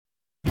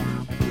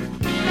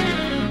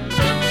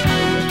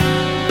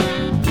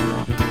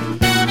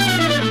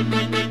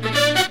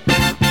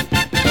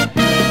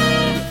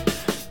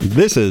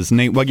This is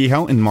Nate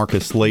Wegehout and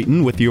Marcus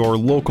Slayton with your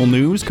local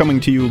news, coming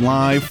to you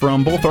live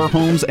from both our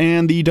homes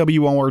and the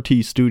WORT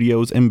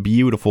studios in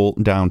beautiful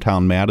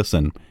downtown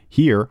Madison.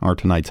 Here are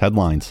tonight's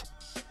headlines.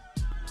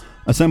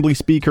 Assembly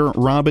Speaker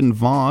Robin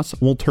Vos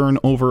will turn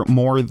over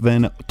more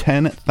than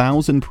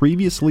 10,000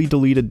 previously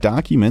deleted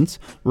documents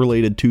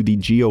related to the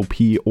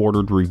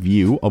GOP-ordered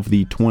review of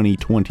the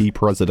 2020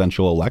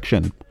 presidential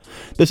election.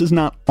 This is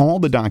not all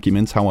the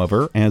documents,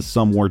 however, as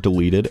some were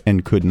deleted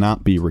and could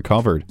not be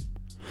recovered.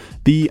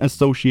 The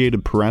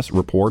Associated Press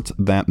reports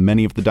that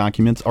many of the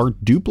documents are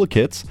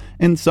duplicates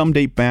and some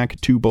date back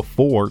to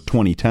before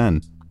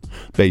 2010.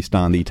 Based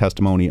on the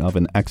testimony of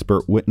an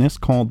expert witness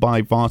called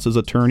by Vos's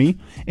attorney,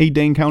 a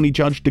Dane County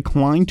judge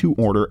declined to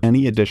order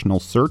any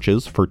additional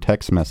searches for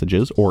text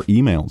messages or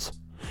emails.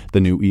 The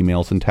new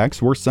emails and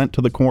texts were sent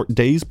to the court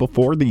days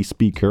before the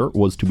speaker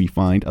was to be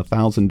fined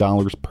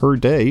 $1,000 per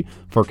day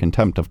for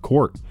contempt of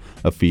court,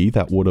 a fee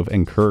that would have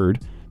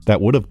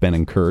been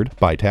incurred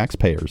by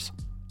taxpayers.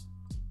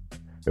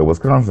 A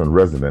Wisconsin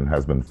resident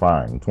has been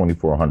fined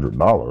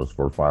 $2,400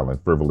 for filing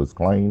frivolous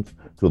claims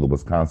to the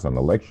Wisconsin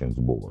Elections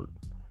Board.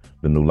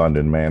 The New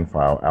London man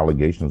filed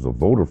allegations of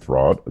voter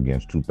fraud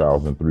against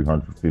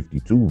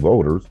 2,352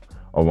 voters,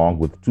 along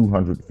with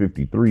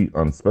 253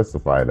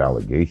 unspecified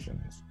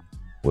allegations.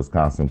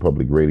 Wisconsin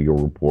Public Radio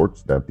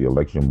reports that the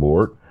election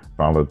board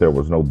found that there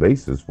was no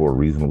basis for a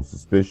reasonable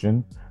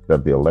suspicion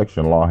that the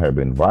election law had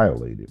been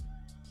violated.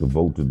 The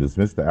vote to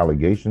dismiss the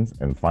allegations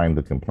and fine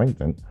the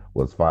complainant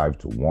was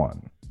 5-1.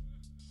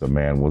 The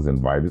man was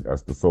invited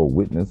as the sole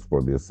witness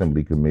for the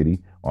Assembly Committee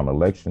on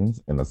Elections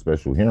in a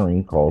special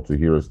hearing called to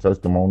hear his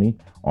testimony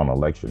on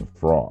election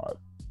fraud.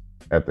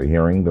 At the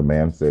hearing, the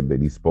man said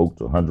that he spoke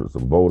to hundreds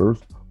of voters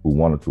who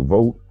wanted to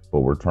vote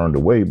but were turned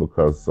away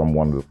because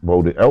someone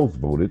else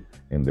voted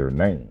in their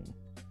name.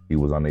 He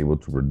was unable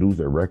to produce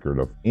a record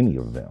of any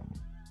of them.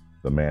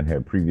 The man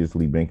had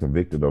previously been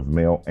convicted of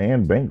mail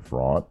and bank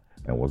fraud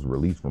and was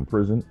released from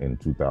prison in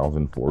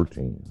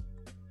 2014.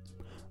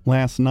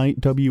 Last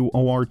night,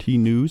 WORT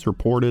News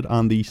reported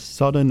on the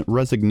sudden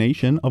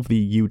resignation of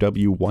the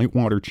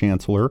UW-Whitewater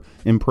chancellor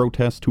in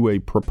protest to a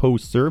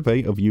proposed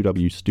survey of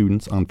UW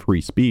students on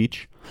free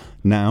speech.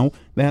 Now,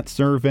 that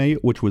survey,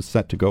 which was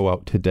set to go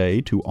out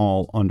today to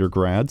all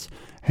undergrads,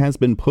 has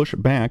been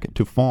pushed back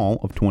to fall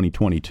of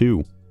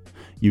 2022.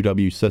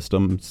 UW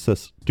system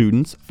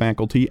students,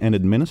 faculty, and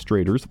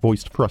administrators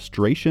voiced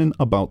frustration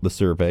about the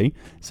survey,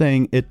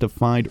 saying it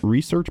defied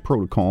research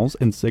protocols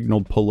and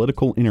signaled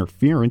political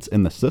interference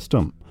in the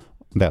system.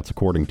 That's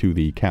according to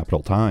the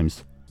Capital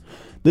Times.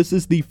 This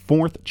is the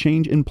fourth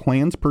change in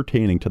plans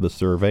pertaining to the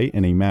survey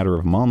in a matter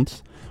of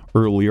months.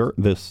 Earlier,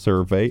 this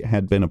survey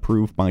had been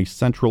approved by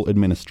central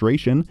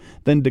administration,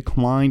 then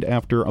declined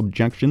after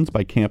objections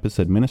by campus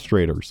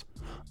administrators.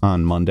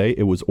 On Monday,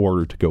 it was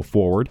ordered to go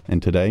forward,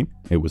 and today,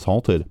 it was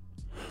halted.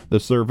 The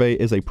survey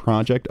is a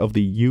project of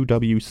the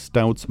UW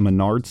Stouts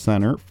Menard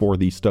Center for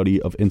the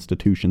Study of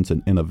Institutions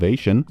and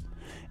Innovation.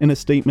 In a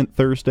statement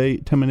Thursday,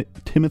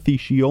 Timothy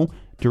Scheel,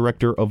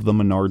 director of the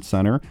Menard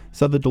Center,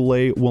 said the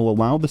delay will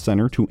allow the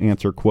center to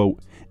answer, quote,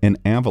 an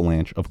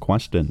avalanche of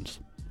questions.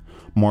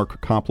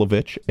 Mark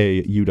Koplovich,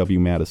 a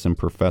UW-Madison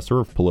professor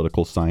of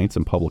political science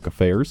and public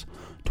affairs,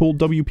 told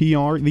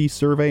WPR the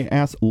survey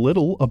asks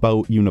little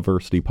about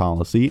university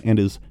policy and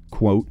is,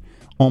 quote,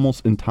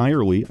 almost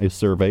entirely a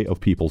survey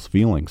of people's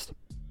feelings.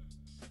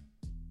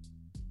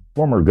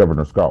 Former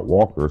Governor Scott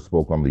Walker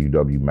spoke on the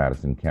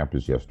UW-Madison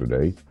campus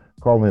yesterday,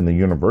 calling the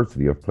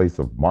university a place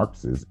of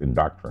Marxist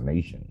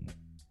indoctrination.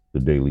 The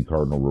Daily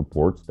Cardinal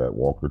reports that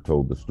Walker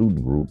told the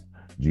student group,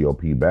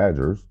 GOP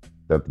Badgers,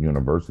 that the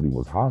university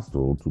was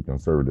hostile to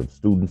conservative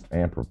students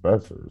and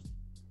professors,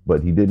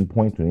 but he didn't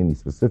point to any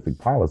specific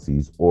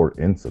policies or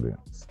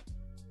incidents.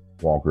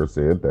 Walker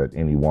said that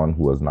anyone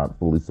who is not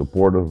fully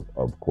supportive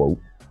of, quote,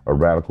 a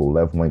radical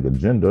left-wing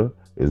agenda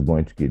is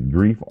going to get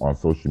grief on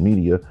social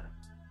media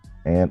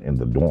and in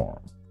the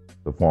dorm.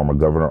 The former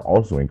governor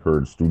also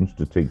encouraged students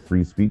to take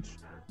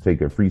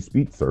a free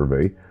speech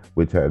survey,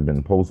 which had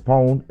been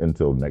postponed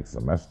until next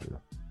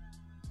semester.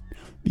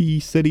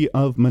 The city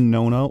of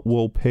Monona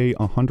will pay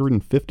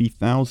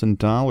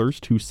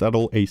 $150,000 to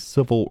settle a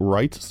civil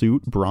rights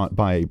suit brought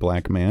by a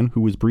black man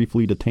who was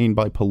briefly detained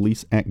by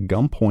police at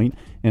gunpoint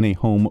in a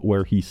home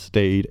where he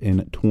stayed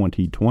in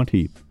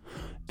 2020.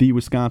 The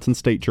Wisconsin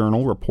State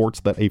Journal reports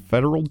that a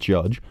federal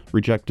judge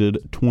rejected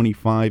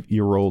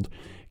 25-year-old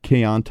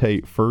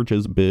Keontae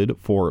Ferge's bid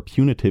for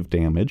punitive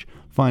damage,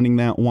 finding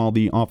that while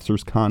the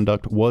officer's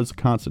conduct was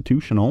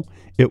constitutional,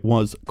 it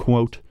was,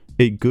 quote,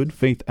 a good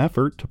faith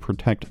effort to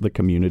protect the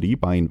community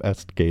by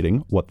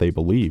investigating what they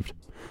believed,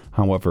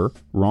 however,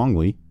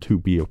 wrongly to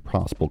be a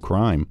possible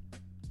crime.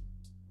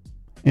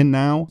 And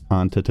now,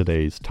 on to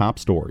today's top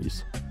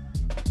stories.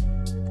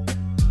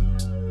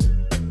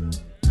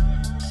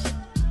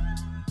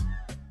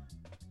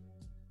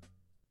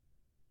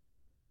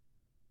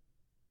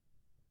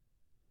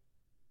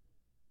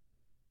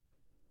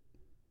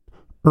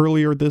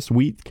 Earlier this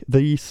week,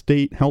 the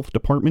state health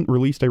department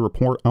released a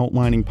report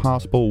outlining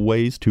possible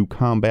ways to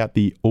combat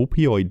the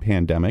opioid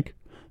pandemic.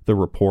 The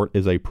report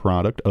is a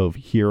product of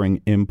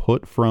hearing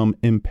input from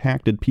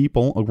impacted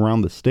people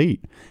around the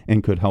state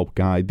and could help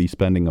guide the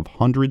spending of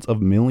hundreds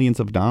of millions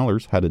of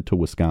dollars headed to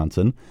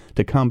Wisconsin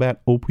to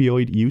combat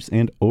opioid use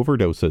and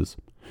overdoses.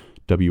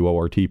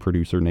 WORT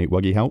producer Nate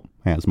Weggehout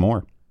has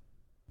more.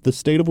 The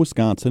state of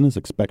Wisconsin is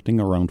expecting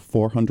around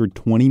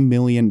 $420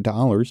 million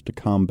to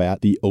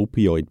combat the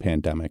opioid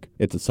pandemic.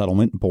 It's a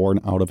settlement born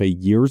out of a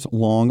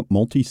years-long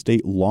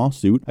multi-state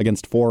lawsuit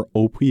against 4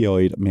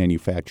 opioid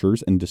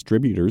manufacturers and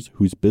distributors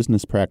whose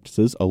business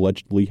practices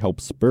allegedly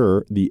help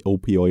spur the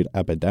opioid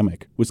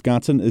epidemic.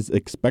 Wisconsin is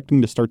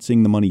expecting to start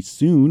seeing the money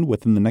soon,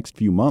 within the next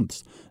few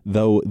months,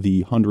 though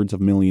the hundreds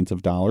of millions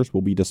of dollars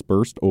will be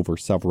dispersed over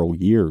several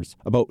years.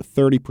 About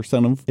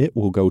 30% of it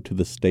will go to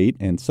the state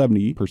and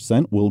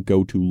 70% will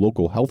go to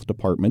local health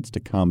departments to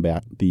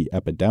combat the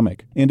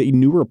epidemic. And a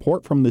new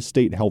report from the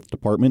state health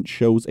department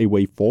shows a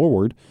way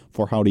forward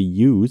for how to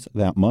use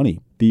that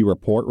money. The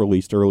report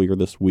released earlier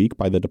this week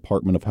by the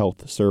Department of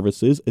Health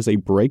Services is a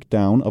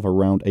breakdown of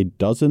around a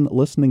dozen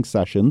listening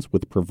sessions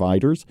with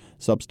providers,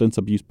 substance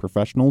abuse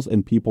professionals,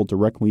 and people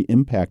directly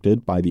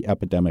impacted by the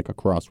epidemic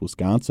across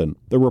Wisconsin.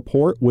 The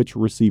report, which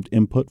received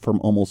input from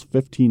almost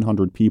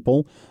 1,500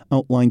 people,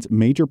 outlines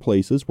major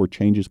places where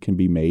changes can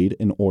be made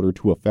in order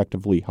to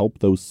effectively help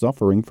those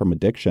suffering from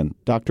addiction.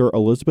 Dr.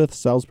 Elizabeth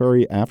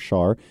Salisbury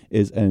Afshar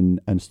is an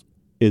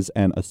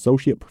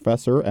associate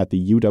professor at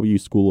the UW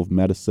School of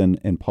Medicine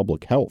and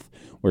Public Health,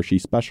 where she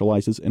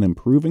specializes in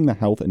improving the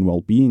health and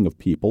well-being of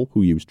people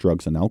who use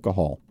drugs and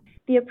alcohol.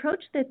 The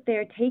approach that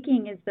they're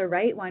taking is the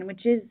right one,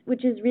 which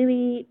is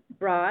really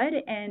broad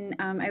and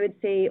I would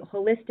say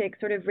holistic,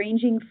 sort of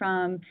ranging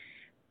from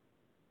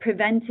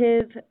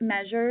preventive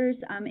measures,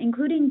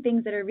 including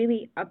things that are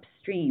really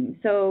upstream.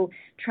 So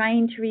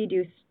trying to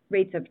reduce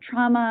rates of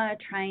trauma,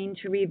 trying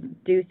to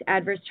reduce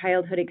adverse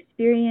childhood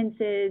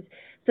experiences.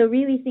 So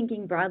really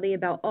thinking broadly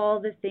about all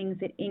the things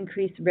that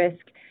increase risk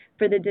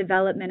for the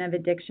development of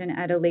addiction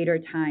at a later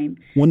time.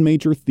 One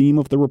major theme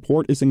of the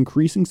report is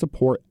increasing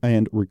support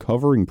and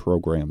recovering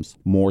programs.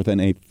 More than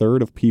a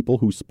third of people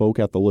who spoke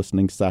at the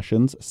listening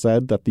sessions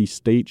said that the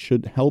state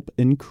should help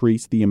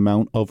increase the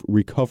amount of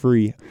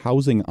recovery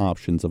housing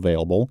options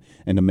available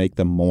and to make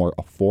them more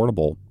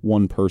affordable.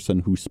 One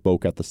person who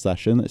spoke at the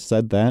session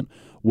said that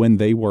when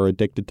they were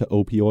addicted to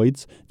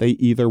opioids, they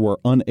either were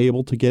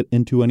unable to get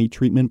into any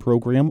treatment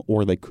program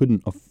or they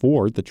couldn't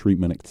afford the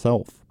treatment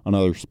itself.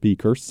 Another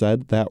speaker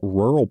said that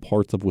rural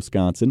parts of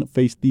Wisconsin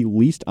face the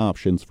least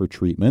options for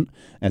treatment,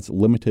 as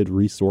limited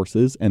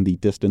resources and the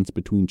distance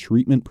between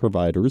treatment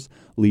providers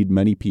lead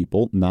many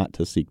people not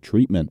to seek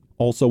treatment.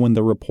 Also in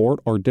the report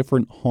are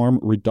different harm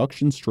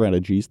reduction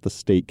strategies the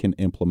state can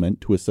implement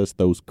to assist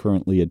those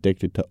currently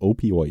addicted to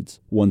opioids.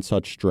 One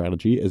such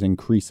strategy is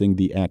increasing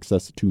the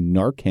access to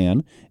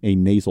Narcan, a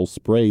nasal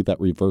spray that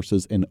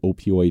reverses an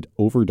opioid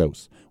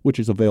overdose, which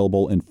is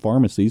available in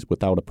pharmacies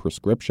without a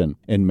prescription.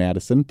 In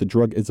Madison, the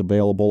drug is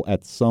available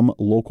at some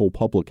local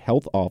public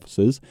health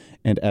offices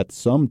and at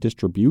some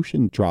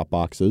distribution drop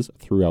boxes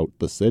throughout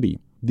the city.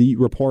 The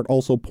report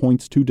also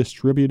points to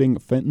distributing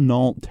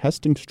fentanyl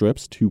testing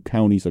strips to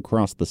counties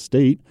across the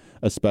state,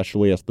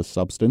 especially as the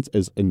substance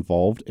is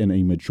involved in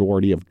a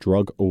majority of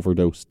drug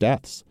overdose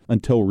deaths.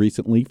 Until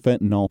recently,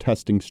 fentanyl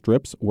testing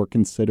strips were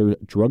considered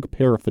drug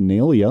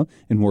paraphernalia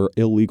and were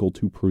illegal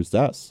to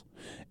possess.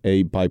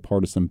 A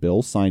bipartisan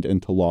bill signed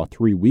into law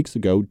 3 weeks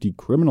ago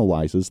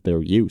decriminalizes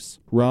their use.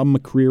 Rob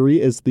McCreary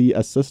is the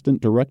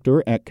assistant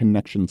director at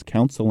Connections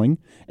Counseling,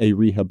 a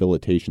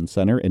rehabilitation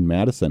center in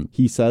Madison.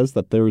 He says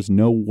that there is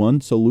no one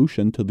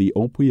solution to the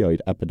opioid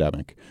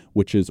epidemic,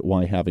 which is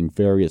why having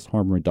various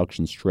harm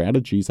reduction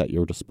strategies at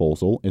your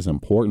disposal is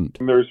important.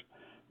 There's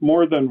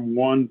more than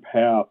one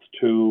path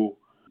to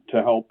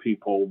help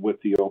people with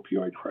the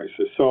opioid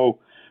crisis. So,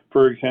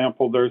 for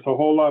example, there's a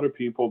whole lot of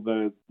people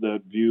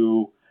that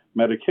view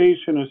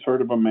medication is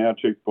sort of a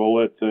magic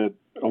bullet that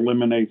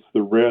eliminates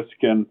the risk,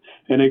 and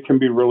it can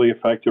be really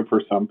effective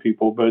for some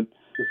people, but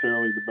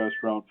necessarily the best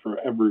route for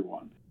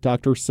everyone.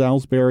 Dr.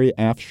 Salisbury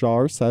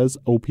Afshar says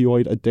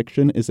opioid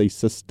addiction is a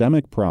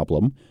systemic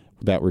problem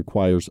that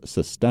requires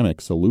systemic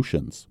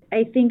solutions.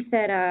 I think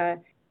that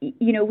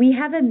we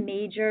have a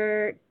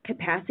major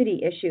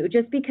capacity issue.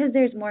 Just because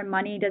there's more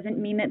money doesn't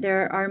mean that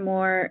there are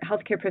more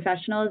healthcare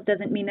professionals,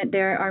 doesn't mean that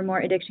there are more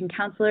addiction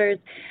counselors.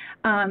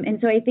 And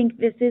so I think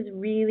this is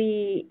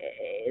really,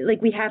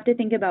 we have to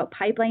think about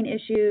pipeline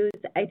issues.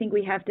 I think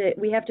we have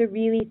to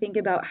really think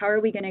about how are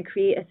we going to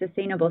create a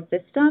sustainable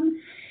system.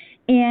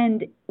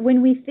 And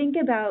when we think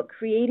about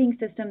creating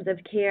systems of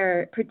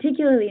care,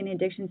 particularly in the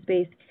addiction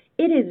space,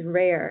 it is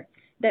rare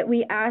that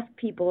we ask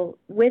people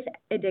with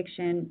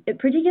addiction,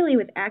 particularly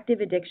with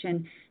active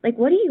addiction,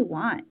 what do you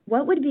want?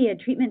 What would be a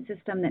treatment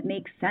system that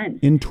makes sense?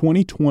 In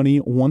 2020,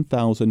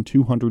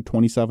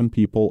 1,227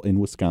 people in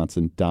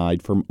Wisconsin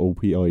died from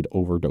opioid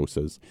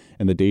overdoses,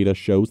 and the data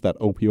shows that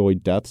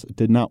opioid deaths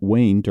did not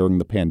wane during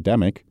the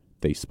pandemic,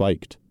 they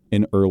spiked.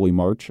 In early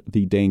March,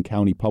 the Dane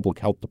County Public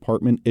Health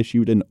Department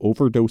issued an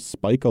overdose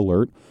spike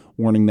alert,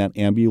 warning that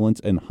ambulance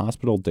and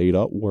hospital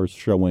data was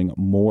showing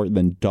more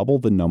than double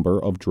the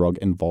number of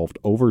drug-involved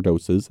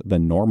overdoses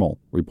than normal.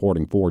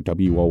 Reporting for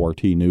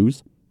WORT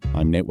News,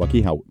 I'm Nate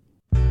Weckyhout.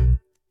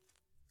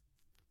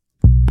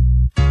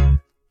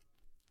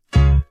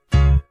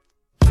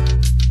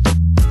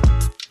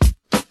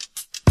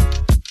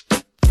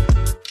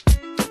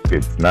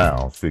 It's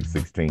now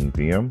 6:16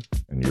 p.m.,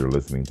 and you're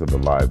listening to the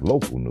live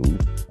local news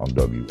on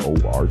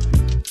WORT.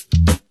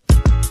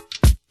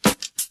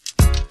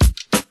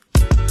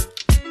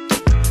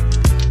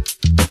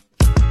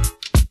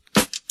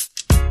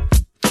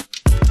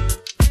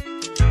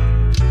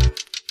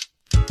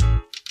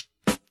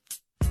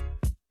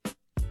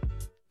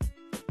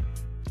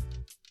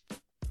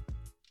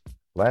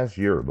 Last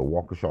year, the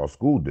Waukesha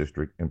School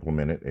District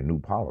implemented a new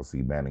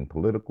policy banning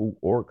political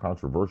or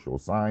controversial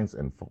signs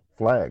and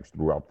flags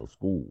throughout the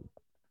school.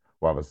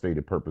 While the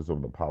stated purpose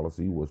of the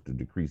policy was to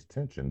decrease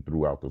tension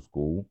throughout the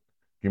school,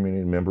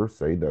 community members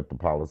say that the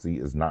policy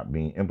is not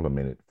being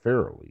implemented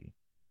fairly.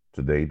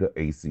 Today, the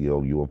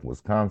ACLU of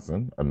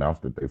Wisconsin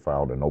announced that they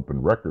filed an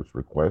open records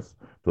request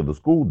to the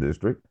school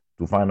district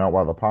to find out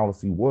why the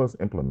policy was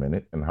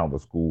implemented and how the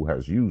school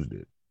has used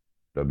it.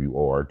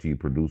 WORT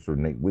producer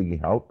Nate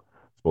Weckyhout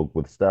spoke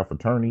with staff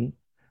attorney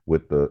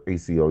with the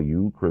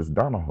ACLU, Chris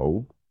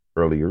Donahoe,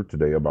 earlier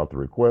today about the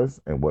request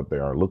and what they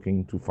are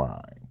looking to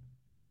find.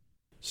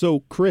 So,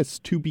 Chris,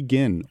 to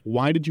begin,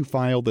 why did you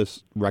file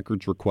this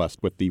records request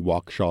with the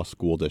Waukesha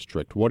School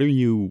District? What are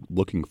you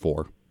looking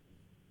for?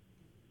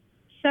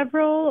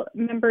 Several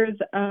members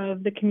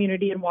of the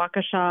community in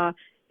Waukesha,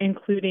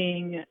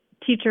 including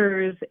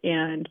teachers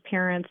and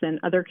parents and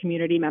other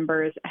community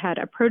members, had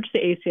approached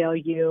the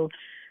ACLU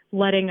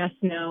letting us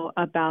know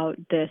about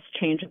this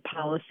change of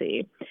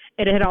policy.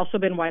 It had also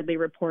been widely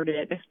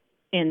reported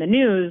in the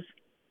news,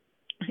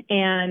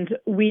 and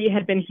we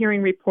had been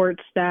hearing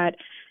reports that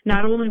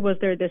not only was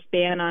there this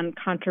ban on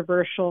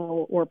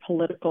controversial or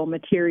political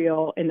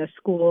material in the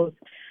schools,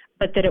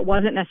 but that it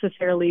wasn't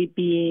necessarily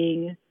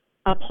being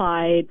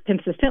applied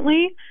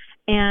consistently.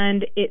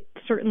 And it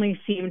certainly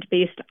seemed,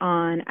 based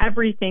on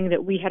everything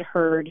that we had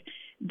heard,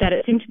 that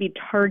it seemed to be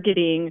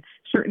targeting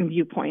certain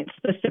viewpoints,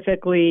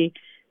 specifically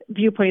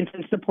viewpoints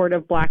in support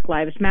of Black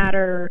Lives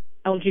Matter,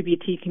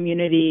 LGBT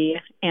community,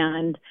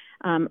 and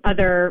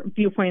other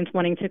viewpoints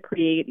wanting to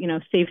create,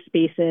 safe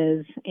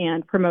spaces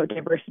and promote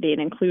diversity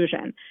and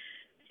inclusion.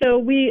 So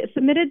we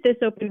submitted this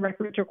open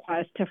records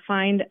request to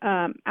find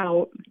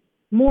out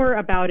more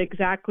about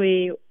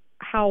exactly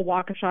how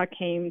Waukesha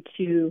came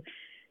to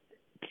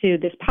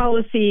this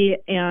policy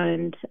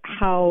and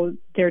how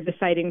they're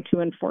deciding to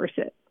enforce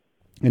it.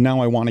 And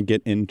now I want to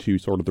get into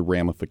sort of the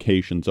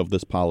ramifications of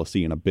this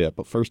policy in a bit.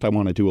 But first, I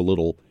want to do a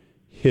little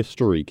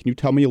history. Can you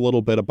tell me a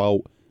little bit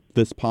about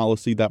this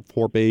policy that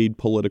forbade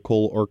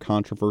political or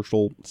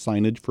controversial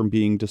signage from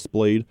being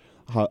displayed?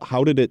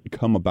 How did it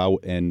come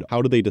about, and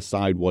how do they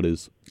decide what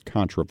is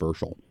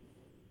controversial?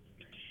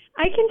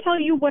 I can tell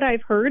you what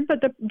I've heard,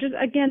 but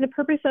the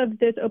purpose of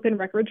this open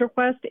records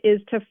request is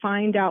to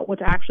find out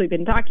what's actually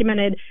been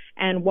documented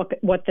and what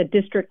the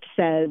district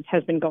says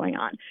has been going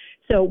on.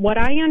 So what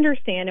I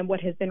understand and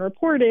what has been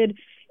reported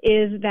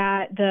is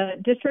that the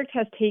district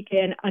has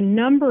taken a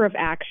number of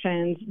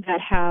actions that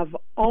have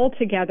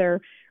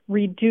altogether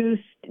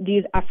reduced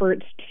these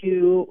efforts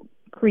to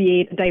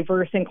create a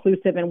diverse,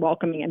 inclusive, and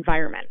welcoming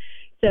environment.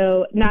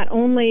 So not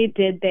only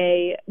did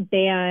they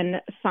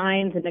ban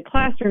signs in the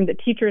classroom that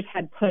teachers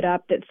had put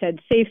up that said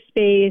safe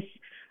space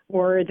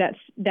or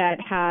that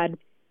had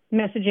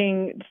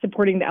messaging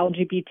supporting the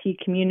LGBT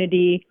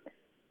community,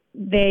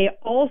 they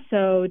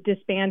also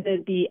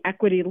disbanded the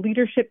equity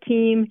leadership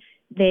team.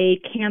 They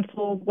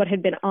canceled what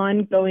had been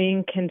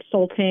ongoing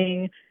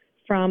consulting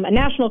from a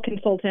national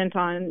consultant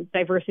on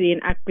diversity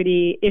and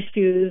equity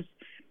issues.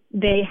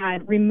 They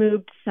had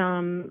removed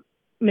some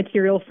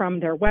material from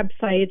their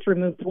websites,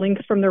 removed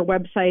links from their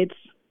websites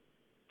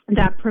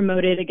that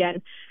promoted,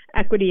 again,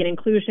 equity and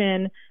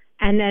inclusion.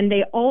 And then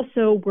they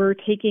also were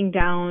taking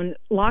down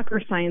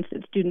locker signs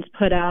that students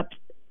put up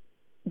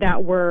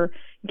that were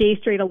Gay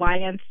Straight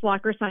Alliance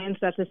locker signs.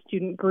 That's a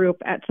student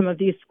group at some of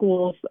these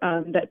schools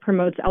that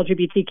promotes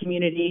LGBT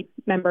community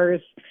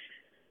members.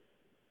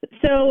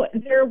 So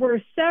there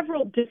were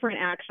several different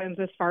actions,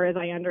 as far as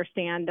I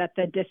understand, that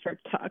the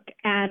district took.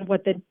 And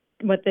what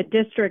the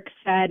district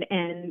said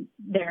in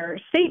their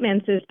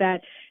statements is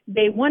that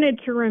they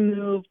wanted to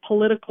remove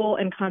political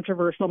and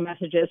controversial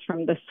messages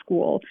from the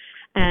school.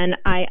 And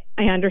I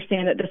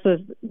understand that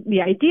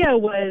the idea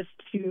was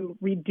to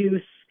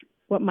reduce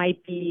what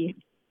might be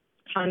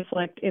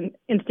conflict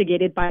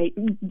instigated by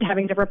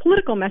having different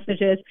political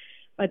messages.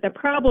 But the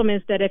problem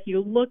is that if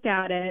you look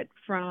at it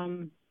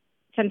from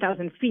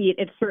 10,000 feet,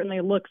 it certainly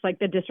looks like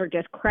the district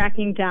is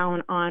cracking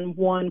down on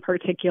one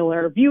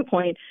particular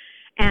viewpoint.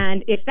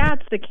 And if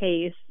that's the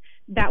case,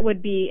 that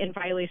would be in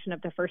violation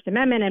of the First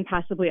Amendment and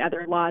possibly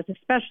other laws,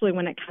 especially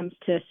when it comes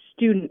to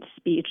student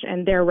speech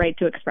and their right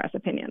to express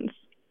opinions.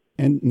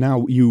 And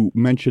now you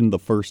mentioned the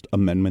First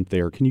Amendment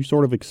there. Can you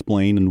sort of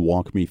explain and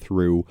walk me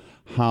through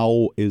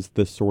how is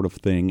this sort of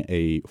thing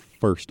a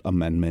First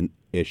Amendment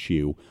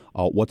issue?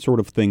 What sort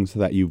of things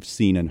that you've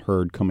seen and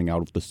heard coming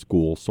out of the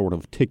school sort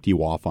of ticked you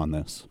off on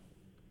this?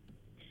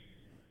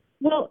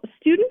 Well,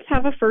 students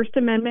have a First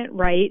Amendment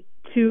right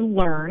to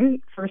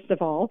learn, first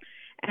of all,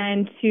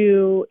 and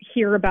to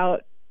hear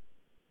about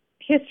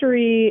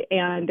history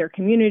and their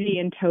community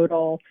in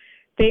total.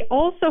 They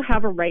also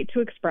have a right to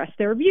express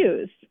their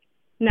views.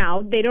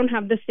 Now, they don't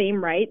have the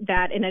same right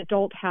that an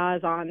adult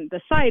has on the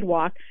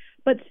sidewalk,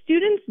 but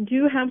students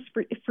do have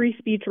free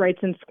speech rights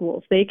in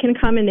schools. They can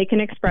come and they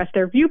can express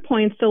their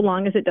viewpoints so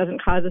long as it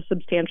doesn't cause a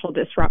substantial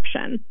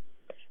disruption.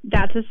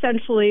 That's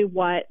essentially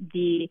what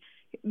the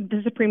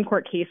Supreme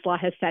Court case law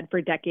has said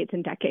for decades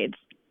and decades.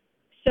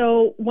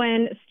 So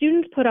when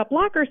students put up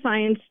locker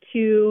signs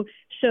to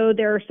show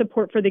their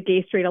support for the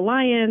Gay Straight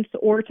Alliance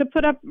or to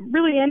put up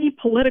really any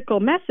political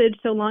message,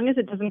 so long as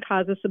it doesn't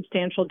cause a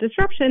substantial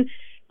disruption,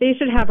 they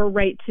should have a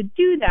right to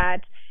do that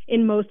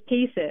in most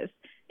cases.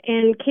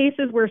 In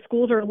cases where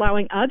schools are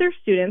allowing other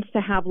students to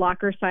have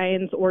locker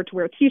signs or to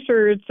wear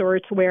T-shirts or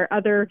to wear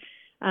other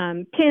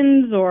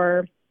pins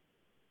or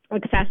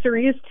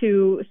accessories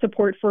to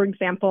support, for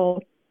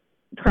example,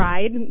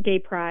 pride, gay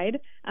pride,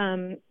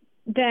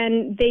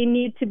 then they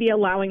need to be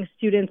allowing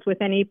students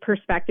with any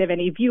perspective,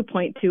 any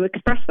viewpoint to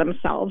express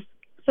themselves,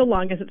 so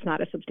long as it's not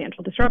a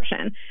substantial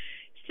disruption.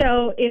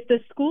 So if the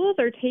schools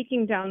are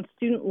taking down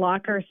student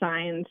locker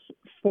signs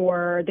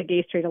for the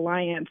Gay Straight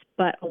Alliance,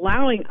 but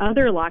allowing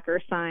other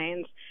locker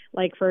signs,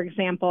 like, for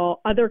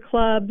example, other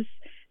clubs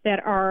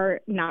that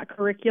are not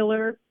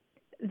curricular,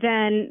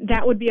 then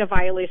that would be a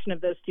violation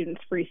of those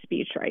students' free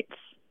speech rights.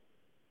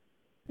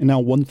 And now,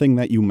 one thing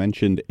that you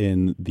mentioned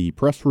in the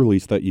press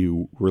release that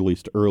you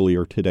released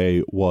earlier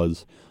today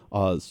was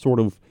sort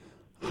of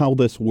how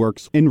this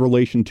works in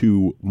relation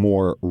to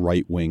more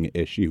right-wing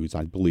issues.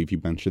 I believe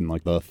you mentioned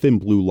like the thin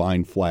blue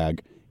line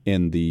flag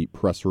in the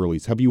press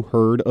release. Have you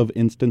heard of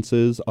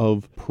instances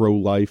of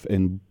pro-life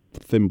and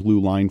thin blue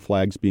line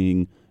flags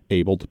being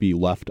able to be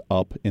left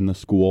up in the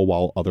school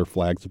while other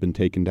flags have been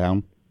taken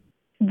down?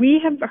 We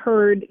have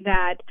heard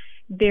that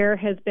there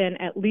has been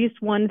at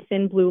least one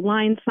thin blue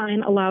line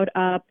sign allowed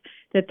up,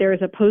 that there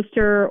is a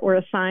poster or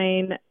a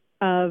sign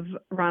of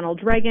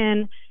Ronald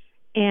Reagan,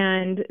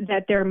 and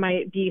that there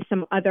might be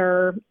some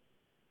other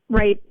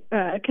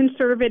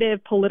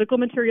conservative political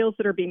materials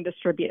that are being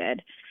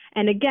distributed.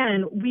 And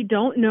again, we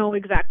don't know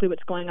exactly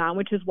what's going on,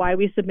 which is why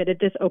we submitted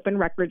this open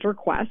records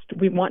request.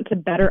 We want to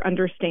better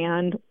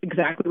understand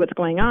exactly what's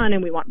going on,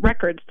 and we want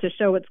records to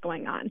show what's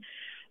going on.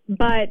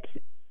 But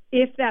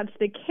if that's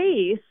the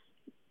case,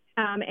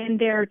 and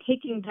they're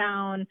taking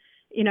down,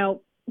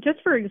 just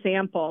for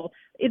example,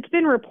 it's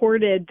been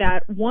reported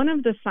that one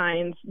of the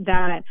signs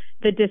that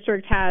the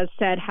district has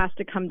said has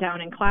to come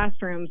down in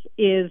classrooms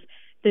is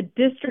the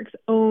district's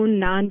own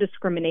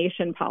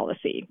non-discrimination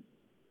policy.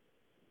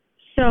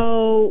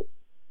 So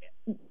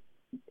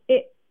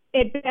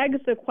it begs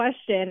the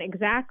question,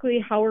 exactly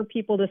how are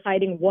people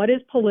deciding what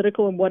is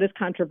political and what is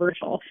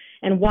controversial?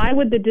 And why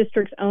would the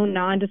district's own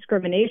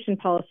non-discrimination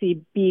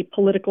policy be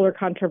political or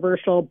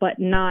controversial, but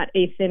not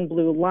a thin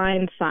blue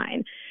line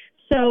sign?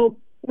 So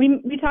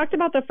we talked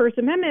about the First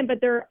Amendment,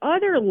 but there are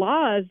other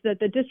laws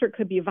that the district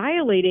could be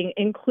violating,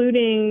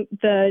 including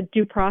the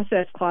Due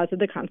Process Clause of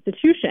the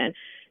Constitution.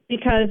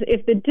 Because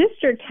if the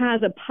district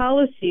has a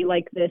policy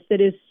like this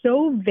that is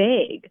so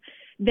vague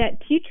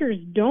that teachers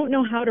don't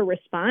know how to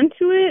respond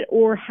to it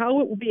or how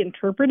it will be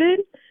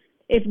interpreted,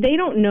 if they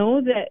don't know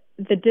that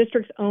the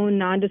district's own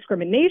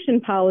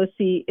non-discrimination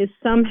policy is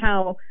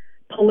somehow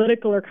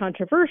political or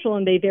controversial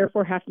and they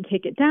therefore have to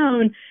take it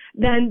down,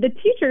 then the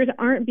teachers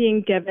aren't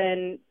being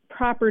given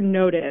proper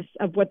notice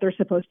of what they're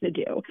supposed to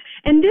do.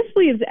 And this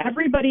leaves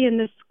everybody in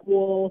the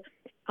school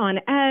on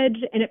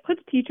edge, and it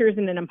puts teachers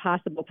in an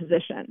impossible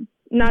position,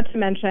 not to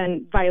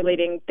mention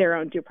violating their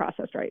own due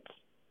process rights.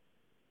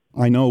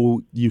 I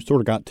know you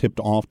sort of got tipped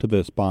off to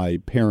this by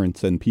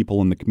parents and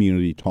people in the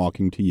community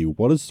talking to you.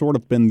 What has sort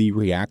of been the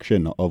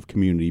reaction of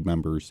community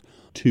members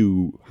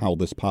to how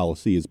this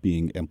policy is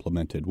being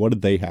implemented? What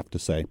did they have to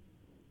say?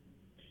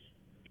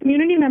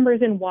 Community members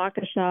in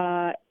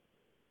Waukesha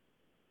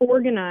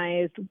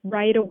organized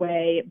right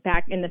away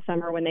back in the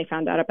summer when they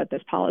found out about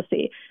this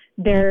policy.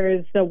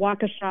 There's the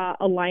Waukesha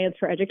Alliance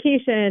for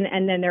Education,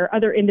 and then there are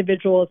other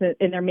individuals,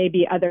 and there may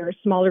be other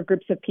smaller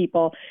groups of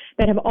people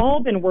that have all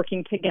been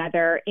working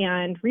together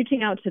and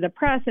reaching out to the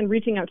press and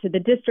reaching out to the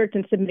district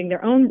and submitting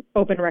their own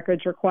open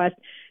records request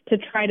to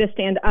try to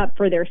stand up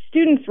for their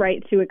students'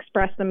 right to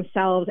express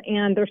themselves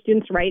and their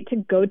students' right to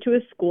go to a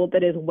school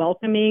that is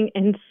welcoming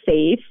and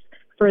safe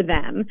for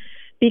them.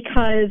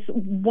 Because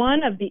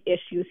one of the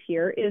issues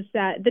here is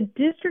that the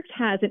district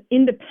has an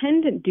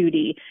independent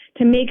duty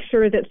to make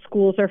sure that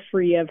schools are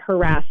free of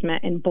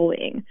harassment and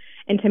bullying,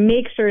 and to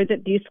make sure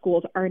that these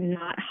schools are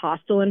not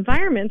hostile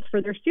environments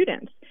for their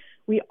students.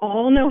 We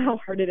all know how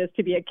hard it is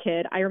to be a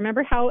kid. I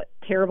remember how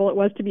terrible it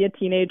was to be a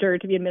teenager,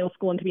 to be in middle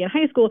school, and to be in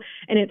high school.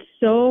 And it's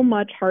so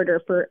much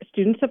harder for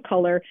students of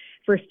color,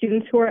 for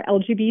students who are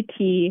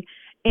LGBT.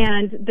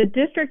 And the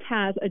district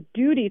has a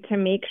duty to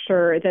make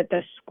sure that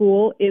the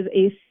school is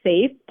a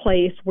safe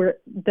place where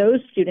those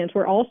students,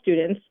 where all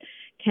students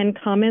can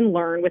come and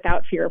learn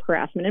without fear of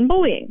harassment and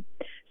bullying.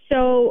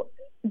 So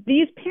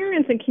these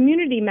parents and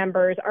community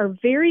members are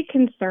very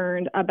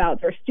concerned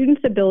about their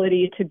students'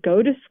 ability to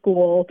go to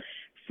school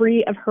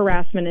free of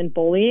harassment and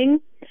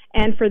bullying,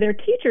 and for their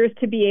teachers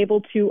to be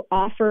able to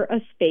offer a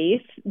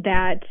space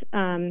that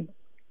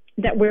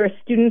where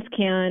students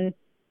can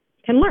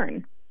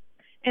learn.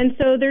 And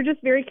so they're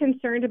just very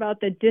concerned about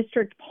the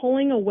district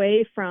pulling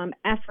away from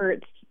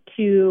efforts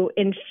to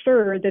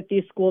ensure that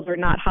these schools are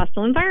not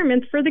hostile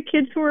environments for the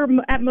kids who are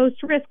at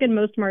most risk and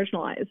most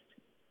marginalized.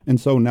 And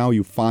so now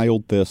you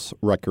filed this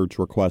records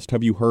request.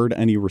 Have you heard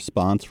any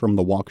response from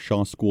the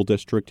Waukesha School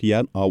District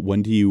yet?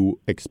 When do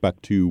you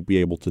expect to be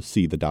able to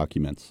see the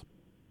documents?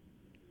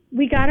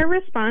 We got a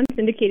response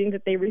indicating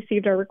that they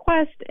received our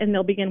request and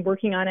they'll begin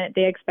working on it.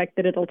 They expect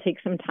that it'll take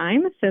some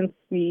time since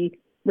we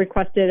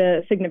requested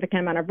a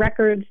significant amount of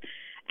records.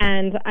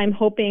 And I'm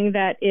hoping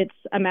that it's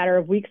a matter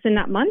of weeks and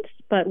not months,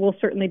 but we'll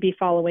certainly be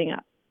following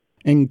up.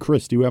 And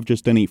Chris, do you have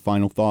just any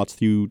final thoughts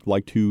you'd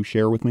like to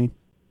share with me?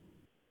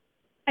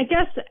 I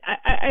guess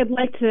I'd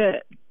like to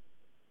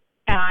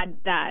add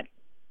that,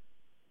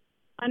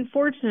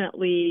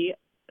 unfortunately,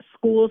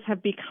 schools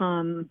have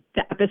become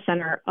the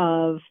epicenter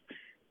of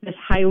this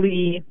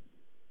highly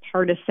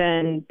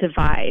partisan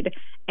divide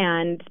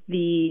and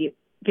the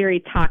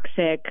very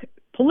toxic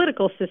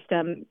political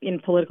system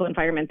and political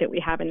environment that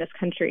we have in this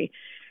country.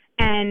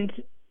 And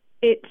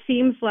it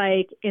seems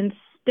like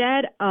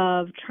instead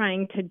of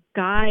trying to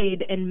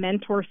guide and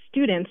mentor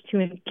students to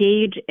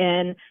engage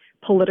in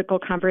political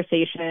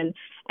conversation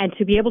and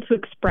to be able to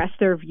express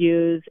their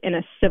views in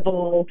a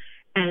civil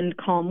and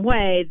calm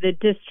way, the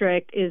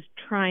district is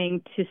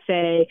trying to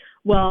say,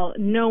 well,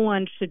 no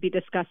one should be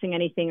discussing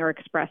anything or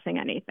expressing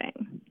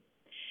anything.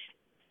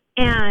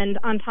 And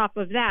on top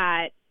of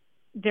that,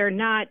 they're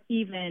not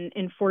even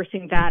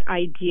enforcing that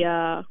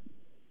idea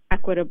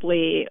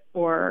equitably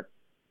or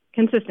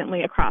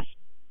consistently across,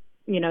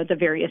 the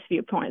various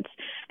viewpoints.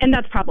 And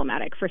that's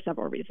problematic for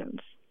several reasons.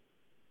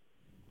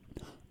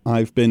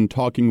 I've been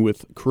talking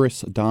with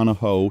Chris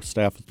Donahoe,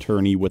 staff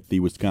attorney with the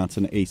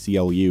Wisconsin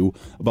ACLU,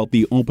 about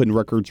the open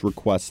records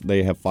request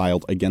they have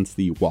filed against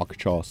the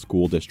Waukesha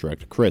School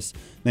District. Chris,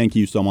 thank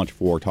you so much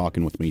for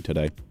talking with me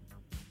today.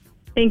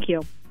 Thank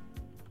you.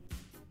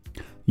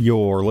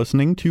 You're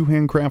listening to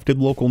Handcrafted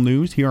Local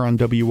News here on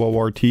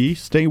WORT.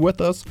 Stay with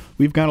us.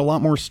 We've got a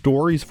lot more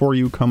stories for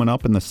you coming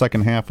up in the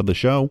second half of the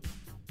show.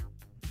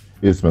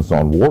 Isthmus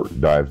on Wart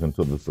dives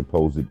into the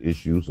supposed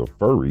issues of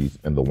furries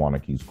in the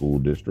Waunakee School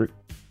District.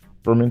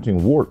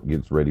 Fermenting Wart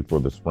gets ready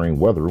for the spring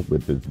weather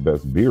with its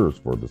best beers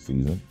for the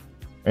season.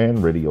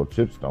 And Radio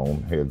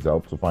Chipstone heads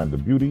out to find the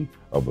beauty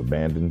of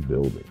abandoned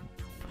buildings.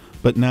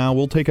 But now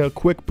we'll take a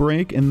quick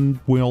break and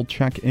we'll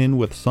check in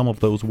with some of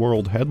those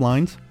world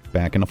headlines.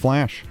 Back in a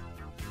flash.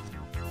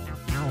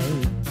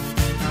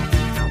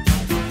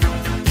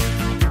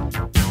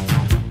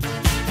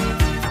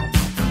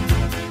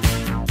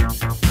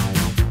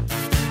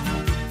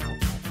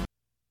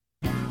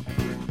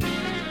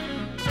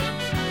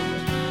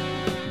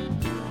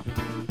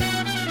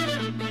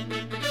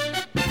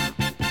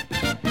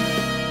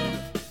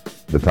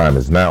 The time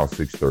is now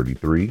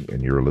 6:33,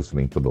 and you're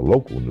listening to the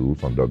local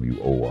news on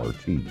WORT.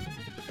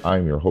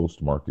 I'm your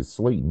host, Marcus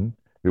Slayton,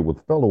 here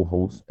with fellow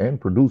host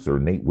and producer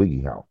Nate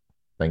Wiggyhout.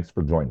 Thanks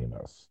for joining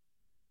us.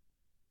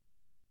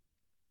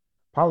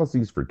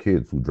 Policies for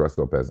kids who dress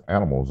up as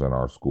animals in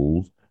our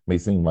schools may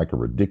seem like a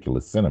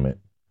ridiculous sentiment,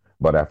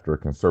 but after a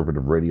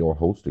conservative radio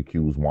host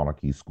accused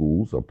Waunakee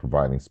schools of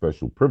providing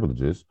special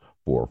privileges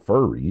for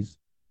furries,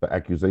 the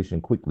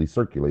accusation quickly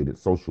circulated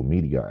social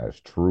media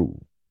as true.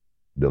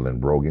 Dylan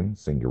Brogan,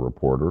 senior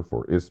reporter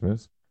for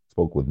Isthmus,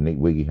 spoke with Nate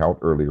Wiggyhout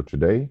earlier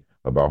today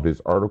about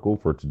his article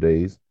for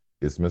today's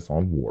Isthmus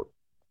on Wart.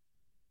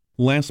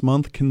 Last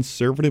month,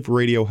 conservative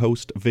radio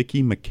host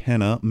Vicki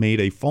McKenna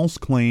made a false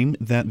claim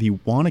that the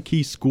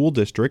Waunakee School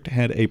District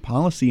had a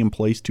policy in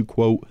place to,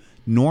 quote,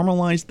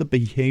 normalize the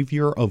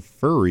behavior of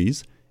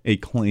furries, a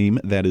claim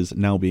that is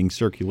now being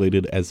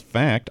circulated as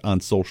fact on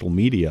social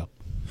media.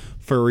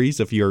 Furries,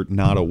 if you're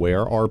not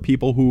aware, are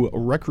people who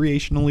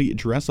recreationally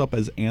dress up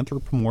as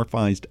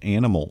anthropomorphized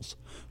animals.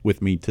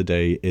 With me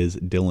today is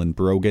Dylan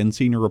Brogan,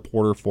 senior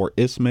reporter for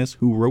Isthmus,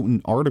 who wrote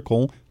an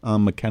article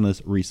on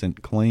McKenna's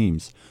recent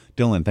claims.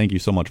 Dylan, thank you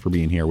so much for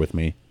being here with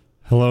me.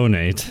 Hello,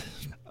 Nate.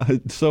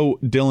 So,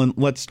 Dylan,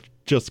 let's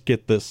just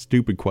get this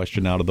stupid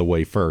question out of the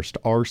way first.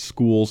 Are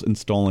schools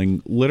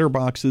installing litter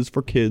boxes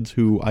for kids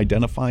who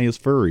identify as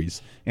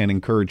furries and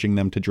encouraging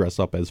them to dress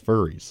up as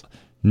furries?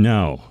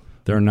 No,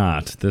 they're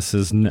not. This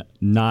is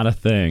not a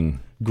thing.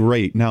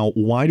 Great. Now,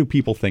 why do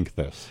people think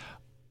this?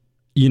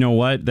 You know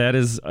what? That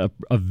is a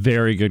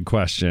very good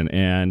question,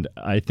 and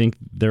I think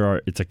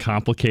it's a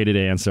complicated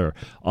answer.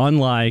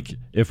 Unlike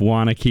if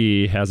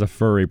Waunakee has a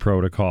furry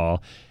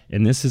protocol,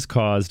 And this has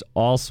caused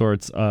all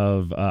sorts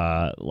of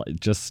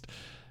just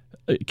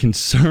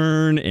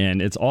concern,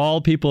 and it's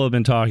all people have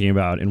been talking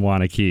about in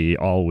Waunakee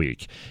all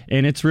week.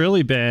 And it's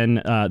really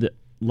been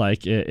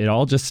it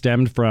all just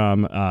stemmed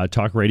from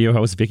talk radio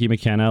host Vicki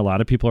McKenna. A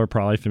lot of people are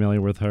probably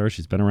familiar with her.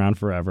 She's been around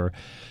forever.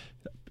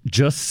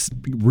 Just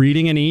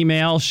reading an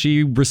email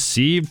she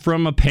received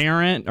from a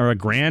parent or a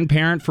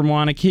grandparent from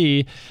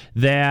Waunakee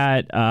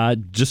that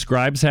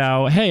describes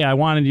how, hey, I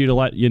wanted you to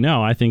let you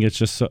know. I think it's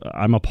just,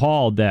 I'm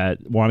appalled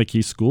that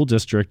Waunakee School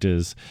District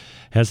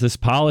has this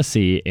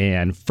policy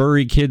and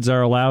furry kids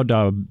are allowed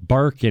to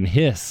bark and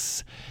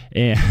hiss.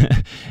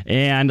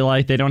 And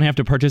like they don't have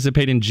to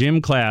participate in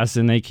gym class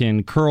and they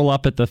can curl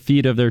up at the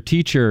feet of their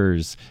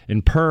teachers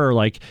and purr.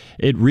 Like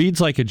it reads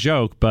like a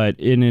joke, but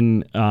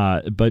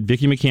but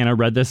Vicki McKenna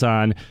read this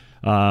on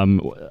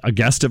a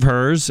guest of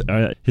hers.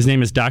 His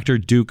name is Dr.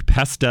 Duke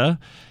Pesta.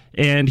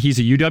 And he's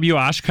a UW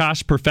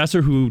Oshkosh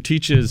professor who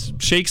teaches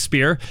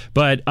Shakespeare.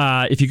 But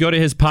if you go to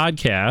his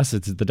podcast,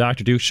 it's the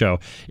Dr. Duke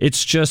Show,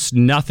 it's just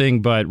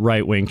nothing but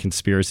right-wing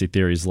conspiracy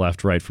theories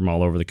left, right, from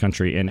all over the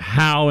country. And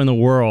how in the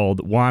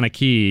world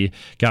Waunakee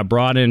got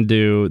brought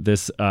into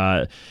this...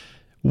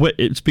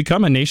 it's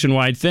become a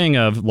nationwide thing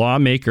of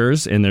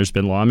lawmakers, and there's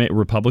been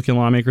Republican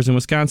lawmakers in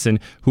Wisconsin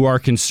who are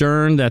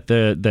concerned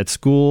that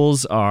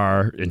schools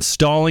are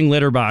installing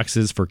litter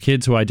boxes for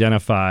kids who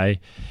identify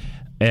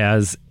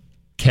as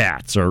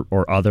cats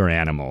or other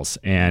animals.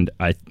 And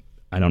I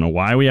don't know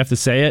why we have to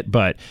say it,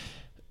 but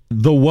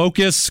the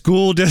wokest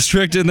school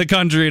district in the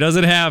country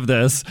doesn't have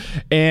this.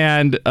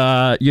 And,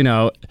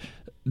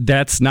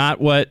 that's not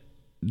what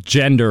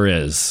gender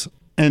is.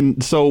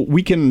 And so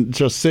we can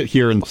just sit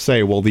here and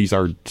say, well, these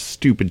are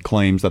stupid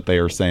claims that they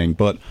are saying.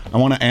 But I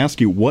want to ask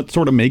you, what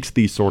sort of makes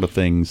these sort of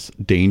things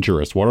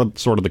dangerous? What are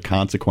sort of the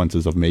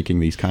consequences of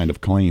making these kind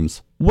of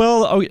claims?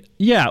 Well,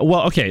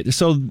 okay.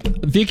 So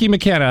Vicki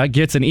McKenna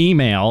gets an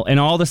email,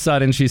 and all of a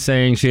sudden she's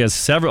saying she has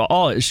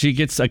she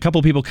gets a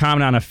couple people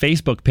comment on a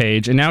Facebook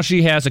page, and now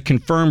she has a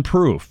confirmed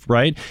proof,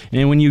 right?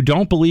 And when you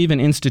don't believe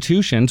in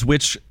institutions,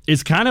 which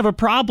is kind of a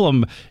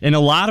problem in a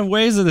lot of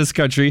ways in this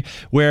country,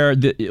 where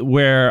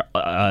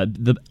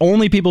the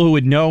only people who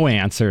would know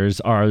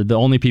answers are the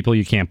only people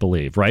you can't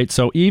believe, right?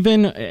 So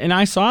and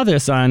I saw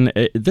this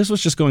this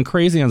was just going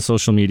crazy on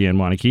social media in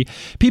Waunakee.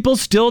 People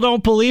still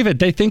don't believe it.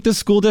 They think the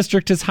school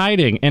district is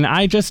hiding, and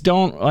I just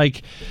don't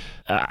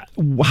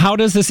how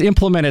does this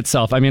implement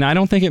itself? I mean, I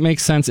don't think it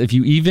makes sense if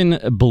you even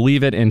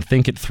believe it and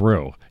think it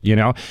through,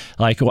 can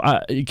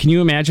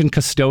you imagine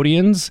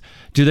custodians?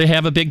 Do they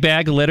have a big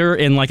bag of litter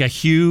in like a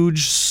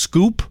huge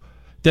scoop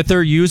that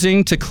they're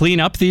using to clean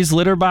up these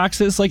litter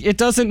boxes? Like, it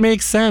doesn't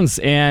make sense.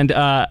 And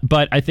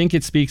but I think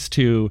it speaks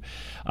to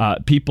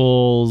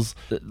people's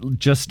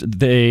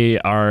they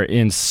are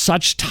in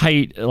such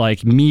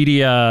tight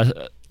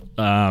media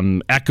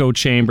echo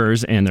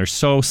chambers, and they're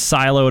so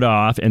siloed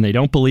off, and they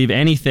don't believe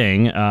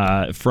anything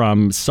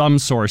from some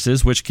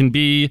sources, which can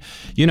be,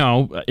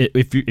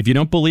 if you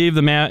don't believe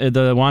the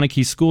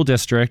Waunakee School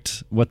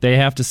District, what they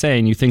have to say,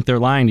 and you think they're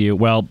lying to you,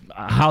 well,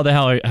 how the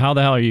hell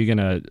are you going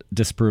to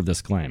disprove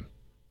this claim?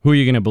 Who are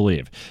you going to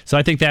believe? So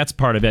I think that's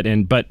part of it.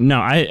 In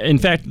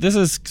fact, this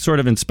has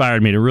sort of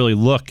inspired me to really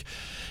look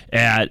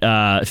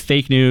at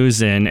fake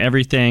news and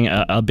everything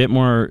a bit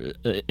more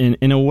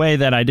in a way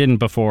that I didn't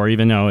before,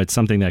 even though it's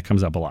something that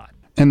comes up a lot.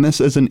 And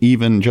this isn't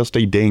even just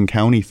a Dane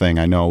County thing.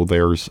 I know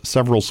there's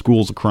several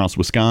schools across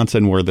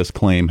Wisconsin where this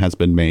claim has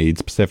been made,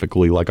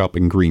 specifically like up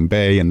in Green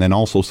Bay, and then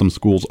also some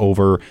schools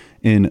over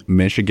in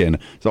Michigan.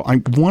 So I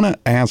want to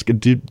ask,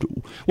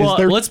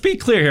 let's be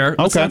clear here.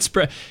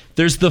 Okay.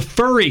 There's the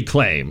furry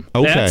claim.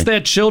 Okay. That's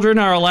that children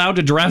are allowed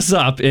to dress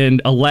up in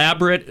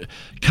elaborate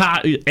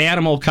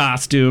animal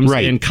costumes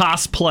and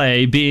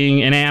cosplay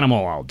being an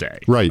animal all day.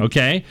 Right.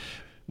 Okay?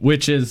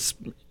 Which is,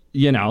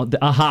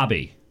 a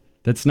hobby.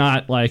 That's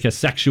not like a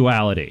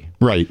sexuality.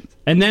 Right.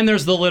 And then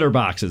there's the litter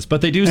boxes,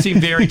 but they do seem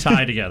very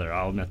tied together.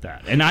 I'll admit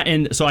that.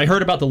 And so I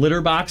heard about the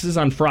litter boxes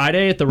on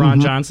Friday at the Ron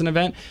Johnson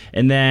event.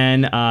 And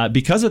then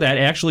because of that,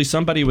 actually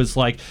somebody was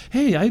like,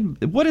 hey,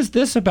 what is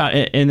this about?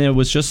 And it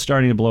was just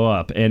starting to blow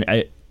up.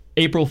 And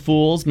April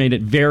Fools made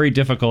it very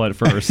difficult at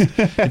first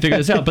to figure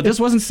this out. But this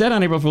wasn't said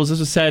on April Fools. This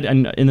was said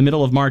in the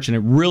middle of March, and it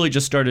really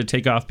just started to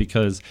take off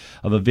because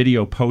of a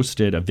video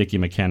posted of Vicki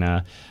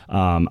McKenna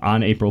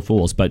on April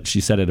Fools. But she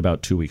said it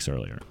about 2 weeks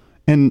earlier.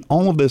 And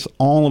all of this is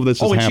happening.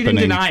 Oh, and she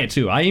didn't deny it,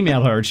 too. I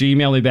emailed her. She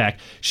emailed me back.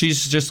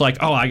 She's just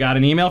like, I got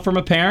an email from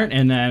a parent,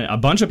 and then a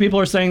bunch of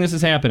people are saying this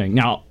is happening.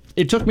 Now,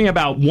 it took me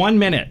about 1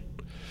 minute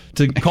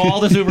to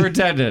call the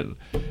superintendent.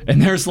 And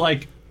there's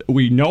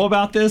we know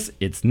about this.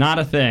 It's not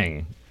a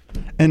thing.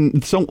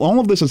 And so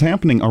all of this is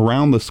happening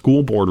around the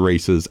school board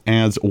races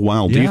as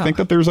well. Do you think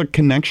that there's a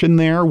connection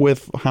there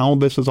with how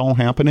this is all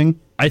happening?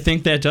 I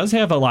think that does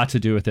have a lot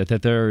to do with it,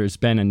 that there's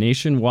been a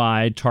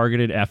nationwide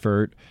targeted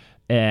effort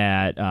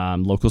at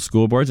local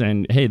school boards.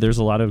 And hey, there's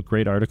a lot of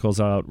great articles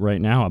out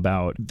right now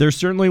about, there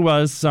certainly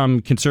was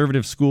some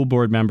conservative school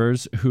board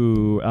members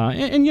who,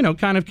 and you know,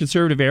 kind of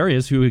conservative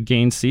areas who had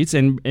gained seats,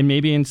 and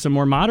maybe in some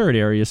more moderate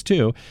areas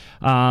too.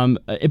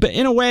 But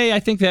in a way, I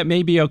think that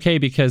may be okay,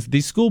 because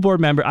these school board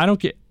members,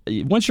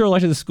 once you're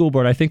elected to the school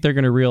board, I think they're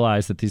going to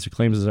realize that these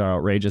claims are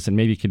outrageous, and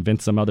maybe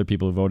convince some other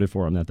people who voted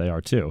for them that they are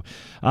too.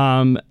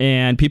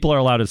 And people are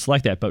allowed to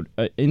select that. But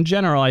in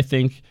general, I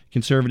think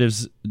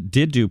conservatives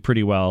did do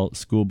pretty well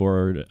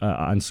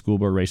on school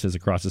board races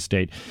across the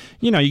state.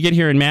 You know, you get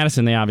here in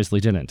Madison, they obviously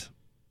didn't.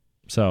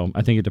 So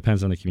I think it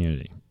depends on the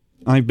community.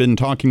 I've been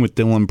talking with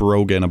Dylan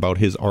Brogan about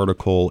his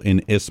article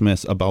in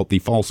Isthmus about the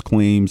false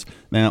claims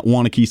that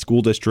Waunakee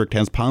School District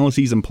has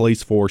policies in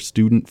place for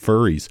student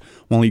furries.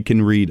 While you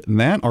can read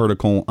that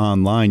article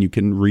online, you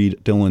can read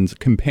Dylan's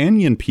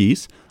companion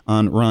piece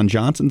on Ron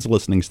Johnson's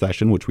listening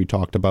session, which we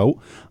talked about.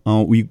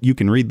 You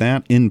can read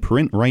that in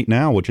print right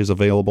now, which is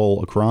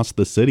available across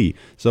the city.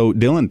 So,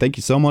 Dylan, thank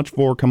you so much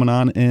for coming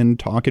on and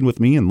talking with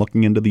me and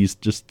looking into these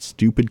just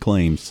stupid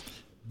claims.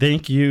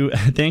 Thank you,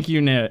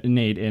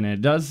 Nate. And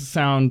it does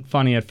sound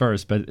funny at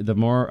first, but the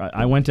more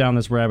I went down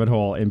this rabbit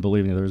hole, and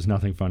believe me, there's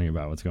nothing funny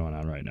about what's going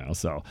on right now.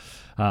 So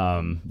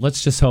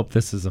let's just hope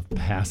this is a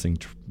passing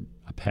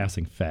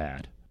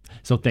fad.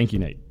 So thank you,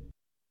 Nate.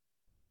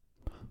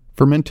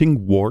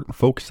 Fermenting Wort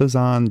focuses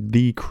on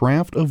the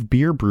craft of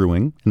beer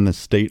brewing in the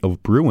state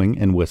of brewing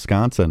in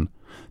Wisconsin.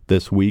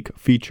 This week,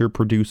 feature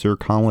producer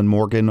Colin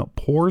Morgan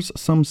pours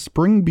some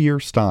spring beer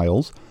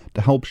styles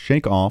to help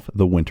shake off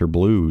the winter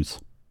blues.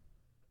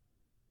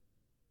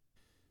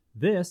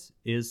 This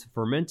is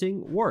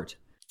Fermenting Wort.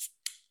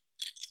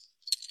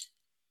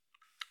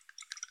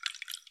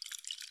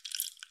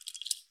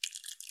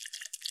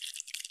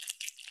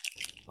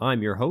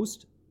 I'm your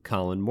host,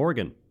 Colin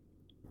Morgan.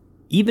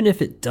 Even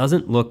if it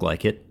doesn't look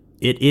like it,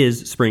 it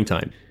is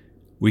springtime.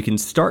 We can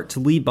start to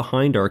leave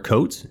behind our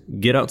coats,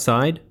 get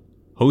outside,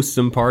 host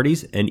some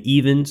parties, and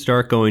even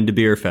start going to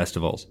beer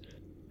festivals.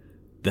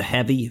 The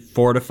heavy,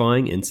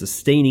 fortifying, and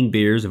sustaining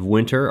beers of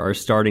winter are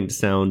starting to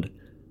sound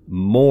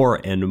more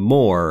and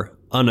more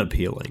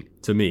unappealing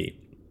to me.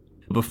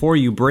 Before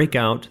you break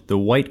out the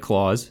White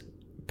Claws,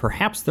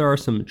 perhaps there are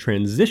some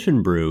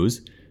transition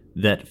brews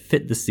that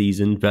fit the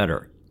season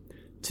better.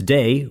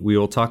 Today, we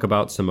will talk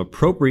about some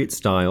appropriate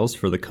styles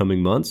for the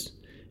coming months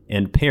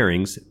and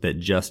pairings that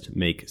just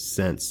make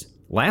sense.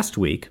 Last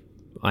week,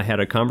 I had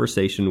a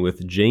conversation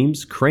with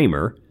James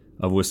Kramer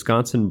of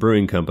Wisconsin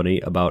Brewing Company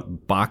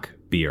about Bock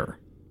beer.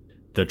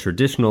 The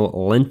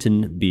traditional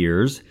Lenten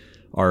beers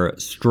are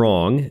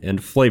strong and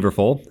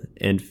flavorful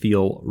and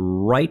feel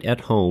right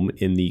at home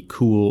in the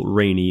cool,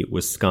 rainy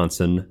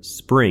Wisconsin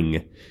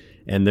spring.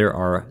 And there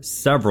are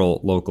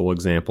several local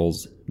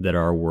examples that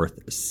are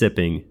worth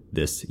sipping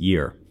this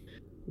year.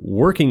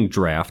 Working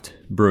Draft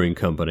Brewing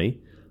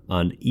Company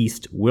on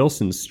East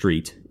Wilson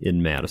Street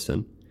in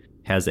Madison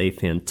has a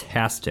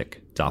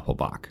fantastic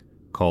Doppelbock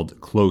called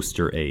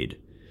Klosterade.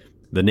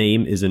 The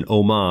name is an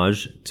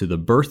homage to the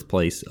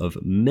birthplace of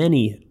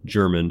many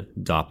German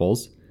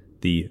Doppels,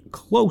 the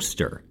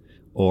Kloster,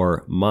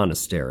 or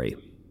monastery.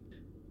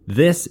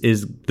 This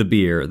is the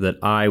beer that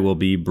I will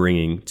be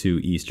bringing to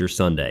Easter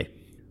Sunday.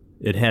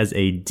 It has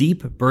a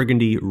deep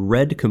burgundy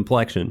red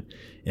complexion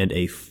and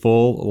a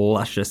full,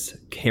 luscious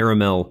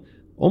caramel,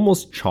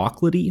 almost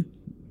chocolatey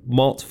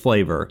malt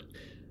flavor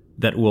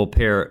that will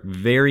pair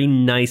very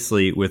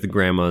nicely with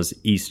Grandma's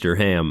Easter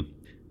ham.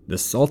 The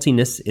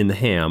saltiness in the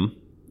ham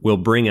will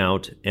bring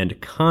out and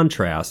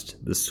contrast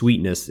the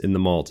sweetness in the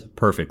malt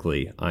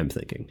perfectly, I'm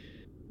thinking.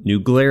 New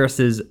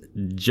Glarus's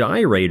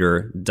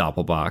Gyrator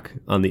Doppelbock,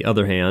 on the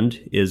other hand,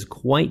 is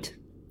quite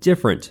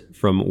different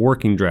from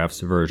Working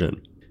Draft's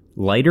version.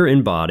 Lighter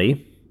in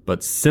body,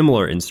 but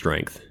similar in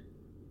strength.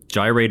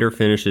 Gyrator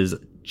finishes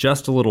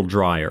just a little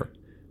drier.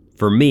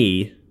 For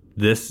me,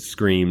 this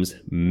screams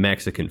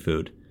Mexican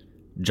food.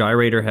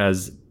 Gyrator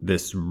has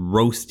this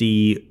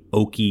roasty,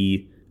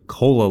 oaky,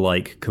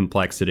 cola-like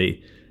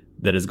complexity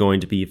that is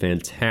going to be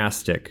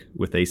fantastic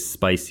with a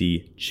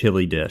spicy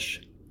chili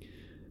dish.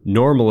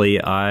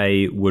 Normally,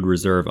 I would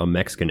reserve a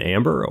Mexican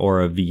amber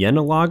or a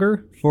Vienna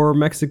lager for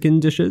Mexican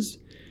dishes,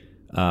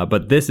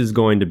 but this is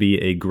going to be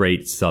a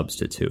great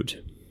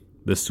substitute.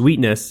 The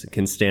sweetness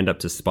can stand up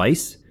to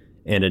spice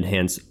and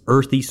enhance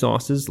earthy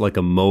sauces like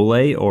a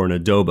mole or an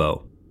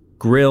adobo.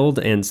 Grilled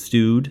and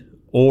stewed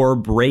or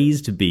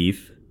braised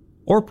beef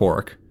or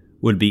pork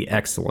would be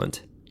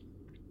excellent.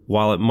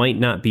 While it might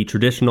not be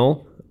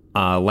traditional,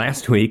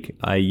 last week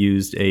I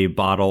used a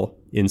bottle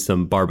in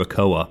some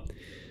barbacoa.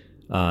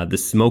 The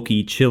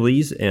smoky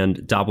chilies and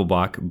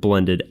Doppelbock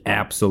blended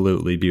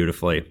absolutely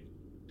beautifully.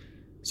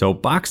 So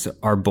Bocks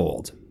are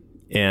bold,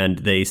 and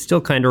they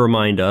still kind of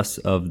remind us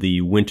of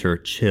the winter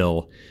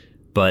chill,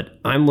 but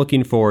I'm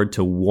looking forward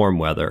to warm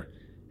weather,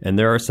 and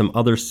there are some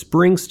other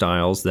spring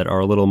styles that are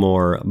a little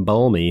more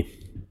balmy.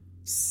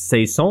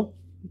 Saison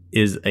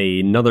is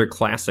another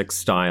classic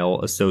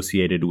style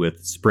associated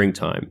with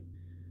springtime.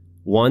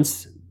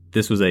 Once,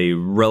 this was a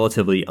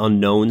relatively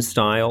unknown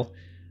style,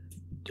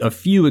 a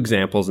few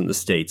examples in the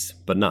States,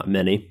 but not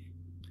many.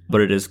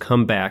 But it has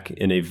come back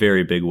in a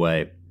very big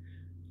way.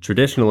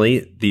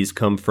 Traditionally, these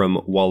come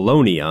from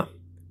Wallonia,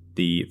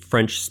 the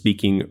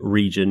French-speaking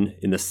region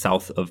in the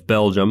south of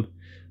Belgium,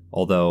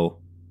 although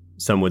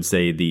some would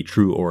say the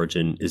true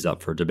origin is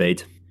up for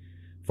debate.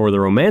 For the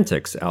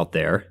romantics out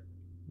there,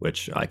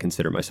 which I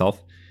consider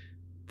myself,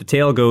 the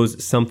tale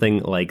goes something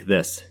like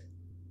this.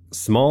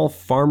 Small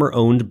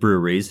farmer-owned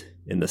breweries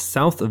in the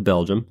south of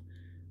Belgium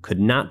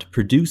could not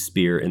produce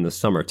beer in the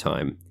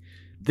summertime.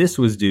 This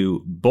was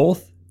due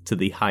both to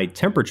the high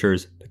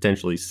temperatures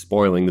potentially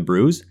spoiling the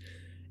brews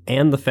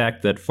and the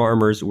fact that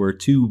farmers were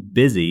too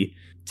busy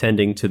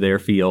tending to their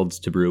fields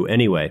to brew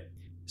anyway.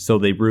 So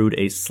they brewed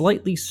a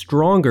slightly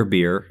stronger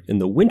beer in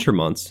the winter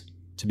months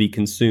to be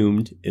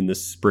consumed in the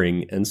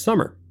spring and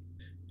summer.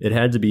 It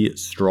had to be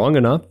strong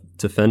enough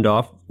to fend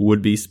off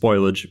would-be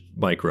spoilage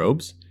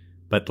microbes,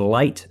 but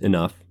light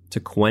enough to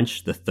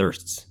quench the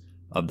thirsts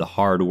of the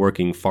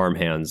hard-working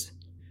farmhands.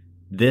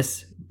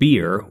 This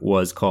beer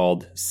was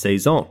called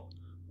Saison,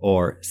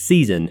 or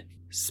season,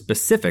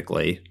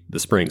 specifically the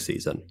spring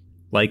season.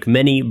 Like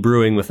many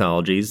brewing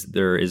mythologies,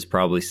 there is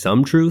probably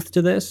some truth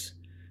to this,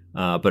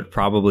 but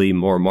probably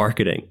more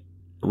marketing.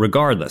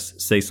 Regardless,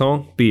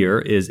 Saison beer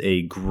is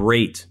a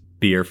great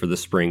beer for the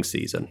spring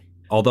season.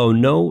 Although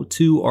no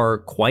two are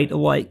quite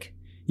alike,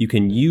 you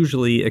can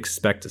usually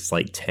expect a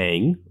slight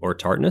tang or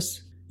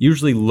tartness,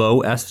 usually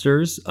low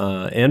esters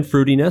and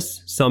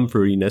fruitiness. Some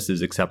fruitiness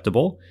is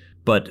acceptable,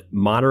 but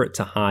moderate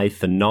to high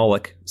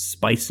phenolic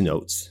spice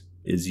notes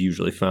is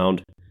usually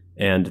found,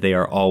 and they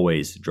are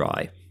always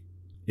dry.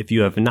 If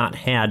you have not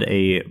had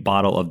a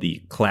bottle of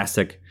the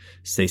classic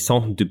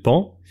Saison du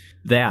Pont,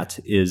 that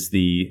is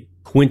the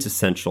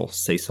quintessential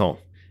Saison,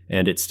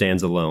 and it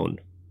stands alone.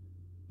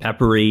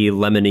 Peppery,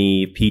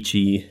 lemony,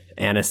 peachy,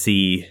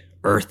 anisey,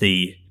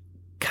 earthy,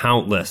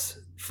 countless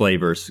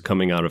flavors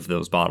coming out of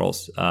those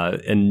bottles.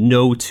 And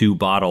no two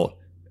bottle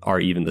are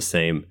even the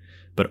same,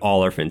 but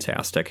all are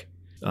fantastic.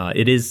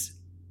 It is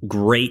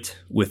great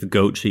with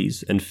goat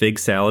cheese and fig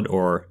salad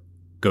or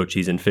goat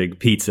cheese and fig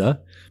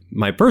pizza.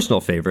 My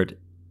personal favorite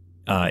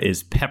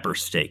is pepper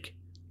steak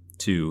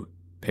to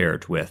pair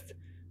it with.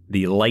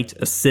 The light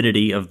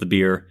acidity of the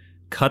beer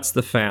cuts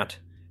the fat,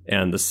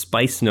 and the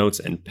spice notes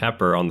and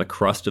pepper on the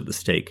crust of the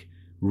steak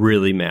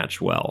really match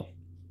well.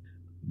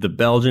 The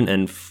Belgian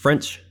and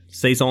French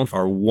Saison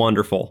are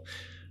wonderful,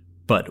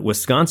 but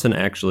Wisconsin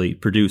actually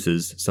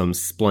produces some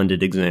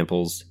splendid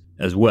examples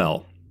as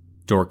well.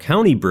 Door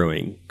County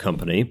Brewing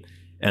Company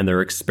and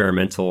their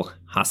experimental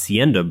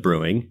Hacienda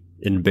Brewing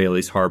in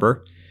Bailey's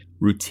Harbor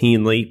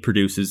routinely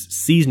produces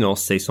seasonal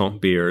Saison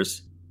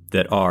beers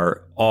that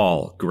are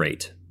all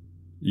great.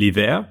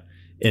 L'Hiver,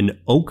 an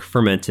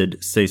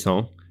oak-fermented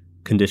Saison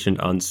conditioned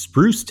on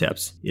spruce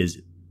tips,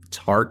 is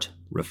tart,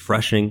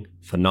 refreshing,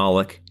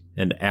 phenolic,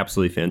 and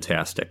absolutely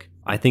fantastic.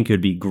 I think it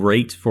would be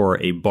great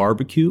for a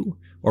barbecue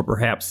or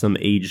perhaps some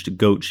aged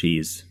goat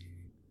cheese.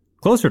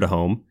 Closer to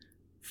home,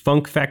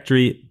 Funk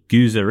Factory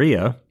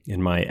Gueuzeria,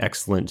 in my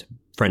excellent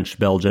French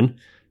Belgian,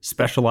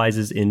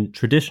 specializes in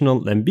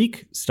traditional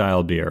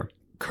Lambic-style beer.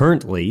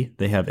 Currently,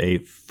 they have a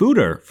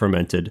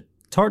Foeder-fermented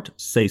tart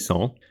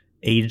Saison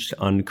aged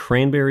on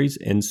cranberries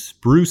and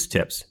spruce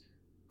tips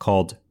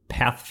called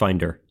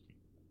Pathfinder.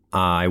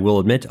 I will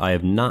admit I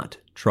have not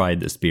tried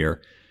this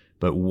beer,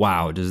 but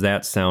wow, does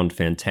that sound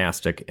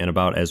fantastic and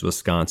about as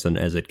Wisconsin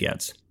as it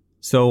gets.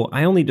 So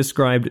I only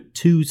described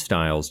 2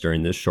 styles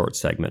during this short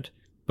segment,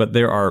 but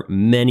there are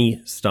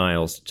many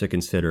styles to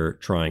consider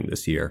trying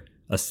this year,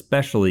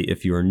 especially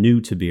if you are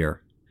new to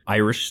beer.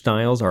 Irish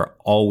styles are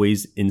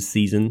always in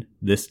season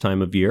this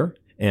time of year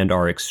and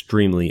are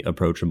extremely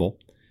approachable.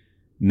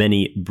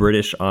 Many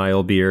British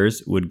Isle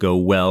beers would go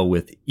well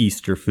with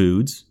Easter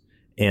foods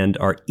and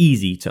are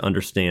easy to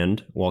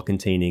understand while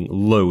containing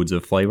loads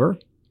of flavor.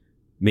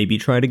 Maybe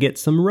try to get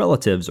some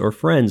relatives or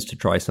friends to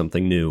try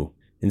something new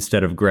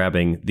instead of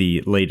grabbing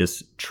the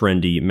latest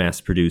trendy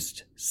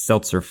mass-produced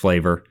seltzer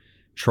flavor.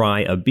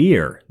 Try a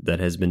beer that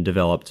has been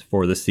developed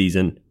for the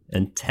season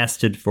and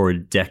tested for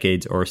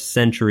decades or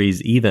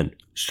centuries even.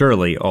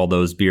 Surely all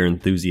those beer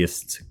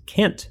enthusiasts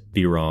can't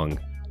be wrong.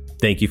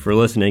 Thank you for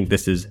listening.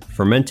 This is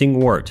Fermenting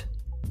Wort.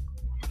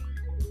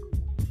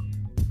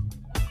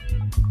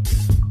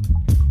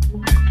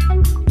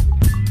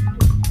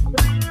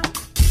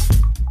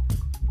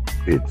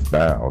 It's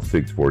now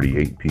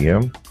 6:48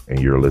 p.m., and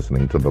you're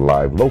listening to the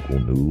live local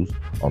news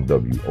on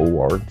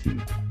WORT.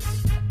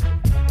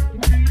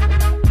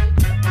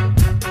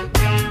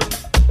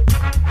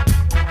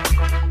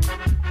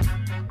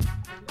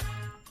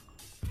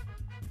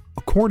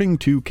 According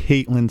to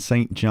Caitlin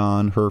St.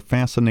 John, her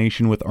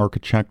fascination with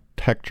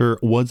architecture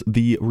was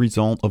the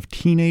result of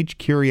teenage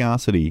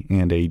curiosity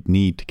and a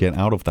need to get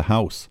out of the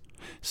house.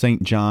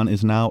 St. John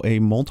is now a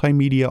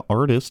multimedia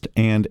artist,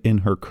 and in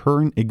her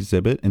current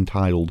exhibit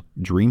entitled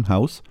Dream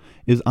House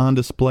is on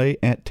display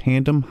at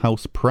Tandem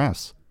House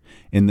Press.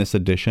 In this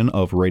edition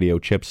of Radio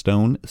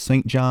Chipstone,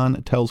 St.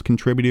 John tells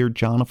contributor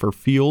Jennifer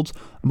Fields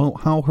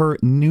about how her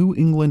New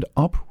England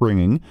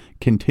upbringing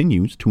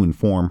continues to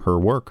inform her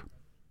work.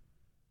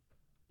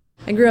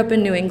 I grew up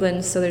in New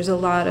England, so there's a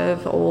lot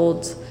of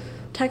old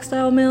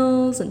textile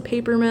mills and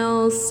paper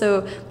mills,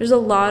 so there's a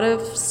lot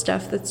of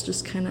stuff that's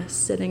just kind of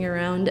sitting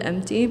around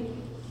empty,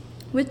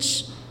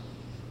 which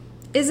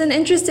is an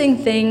interesting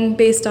thing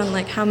based on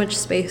like how much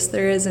space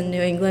there is in New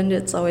England.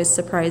 It's always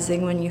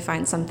surprising when you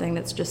find something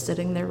that's just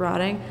sitting there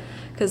rotting,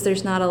 because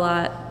there's not a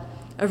lot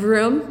of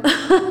room.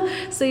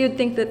 So you'd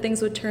think that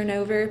things would turn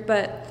over,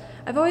 but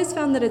I've always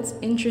found that it's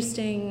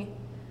interesting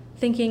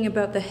thinking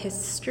about the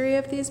history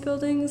of these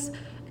buildings,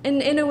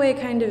 and in a way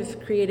kind of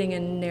creating a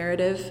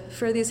narrative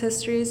for these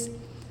histories,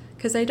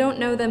 because I don't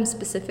know them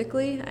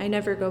specifically. I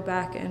never go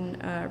back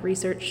and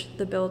research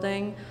the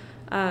building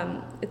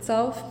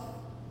itself.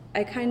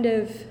 I kind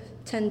of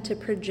tend to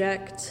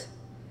project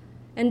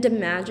and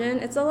imagine.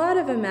 It's a lot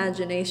of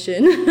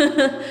imagination,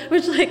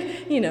 which,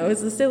 like, you know,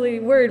 is a silly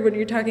word when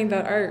you're talking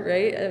about art,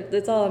 right?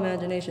 It's all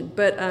imagination.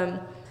 But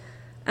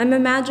I'm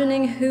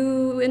imagining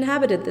who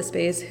inhabited the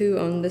space, who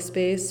owned the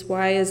space,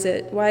 why is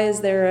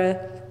there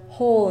a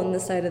hole in the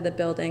side of the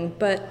building?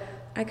 But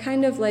I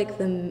kind of like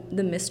the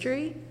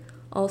mystery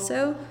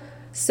also.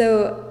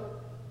 So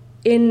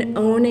in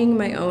owning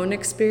my own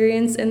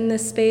experience in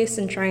this space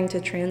and trying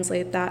to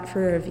translate that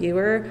for a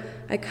viewer,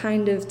 I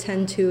kind of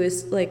tend to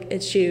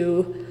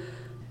eschew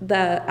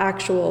the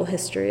actual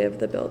history of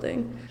the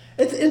building.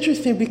 It's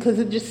interesting because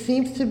it just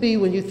seems to be,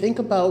 when you think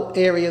about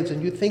areas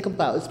and you think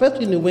about,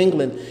 especially New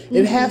England,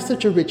 it has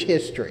such a rich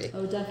history.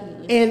 Oh,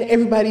 definitely. And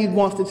everybody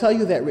wants to tell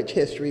you that rich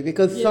history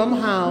because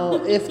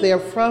somehow, if they're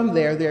from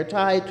there, they're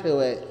tied to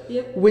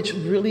it, which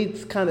really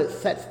kind of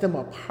sets them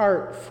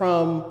apart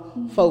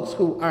from folks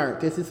who aren't.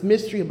 There's this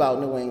mystery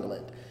about New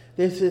England.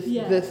 There's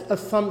this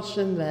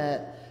assumption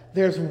that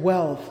there's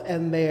wealth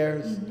and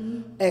there's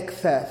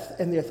excess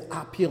and there's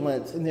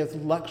opulence and there's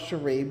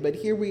luxury, but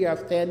here we are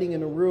standing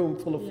in a room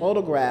full of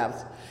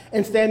photographs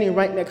and standing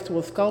right next to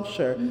a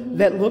sculpture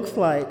that looks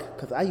like,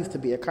 because I used to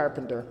be a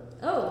carpenter.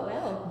 Oh,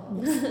 wow.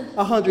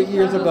 100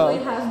 years ago.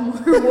 You probably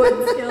have more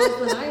wood skills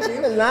than I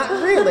do. Not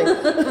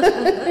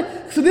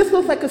really. So this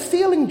looks like a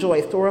ceiling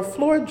joist or a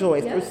floor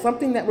joist or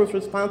something that was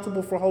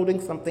responsible for holding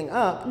something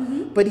up,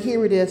 but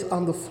here it is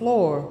on the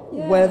floor,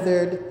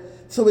 weathered.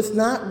 So it's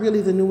not really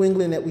the New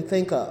England that we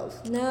think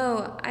of.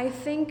 No, I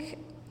think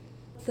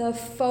the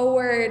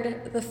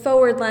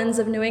forward lens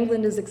of New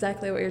England is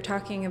exactly what you're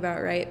talking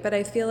about, right? But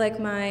I feel like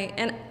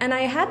and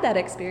I had that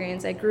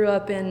experience. I grew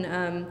up in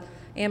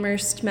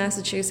Amherst,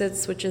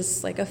 Massachusetts, which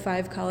is like a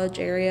 5-college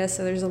area,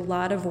 so there's a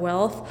lot of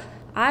wealth.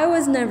 I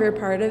was never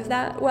part of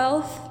that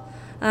wealth.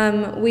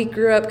 We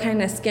grew up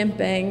kind of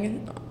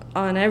skimping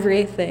on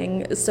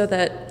everything so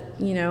that,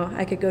 you know,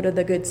 I could go to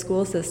the good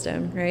school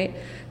system, right?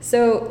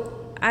 So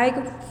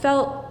I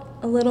felt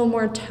a little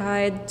more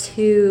tied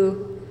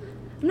to,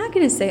 I'm not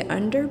going to say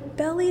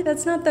underbelly,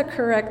 that's not the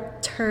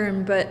correct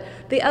term, but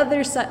the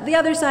other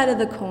side of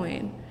the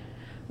coin,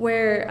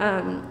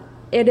 where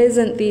it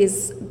isn't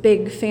these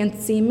big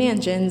fancy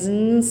mansions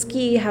and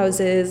ski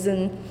houses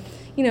and,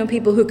 you know,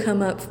 people who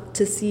come up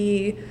to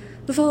see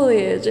the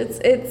foliage.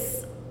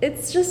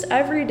 It's just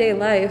everyday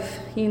life,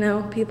 you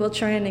know, people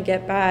trying to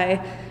get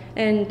by.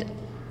 And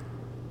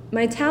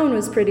my town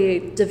was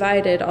pretty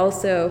divided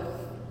also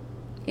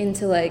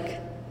into like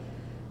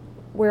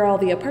where all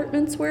the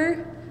apartments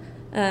were,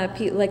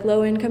 like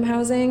low-income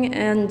housing,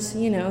 and,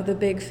 you know, the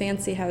big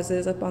fancy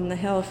houses up on the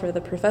hill for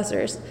the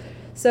professors.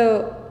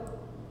 So,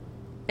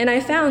 and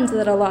I found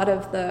that a lot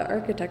of the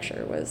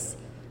architecture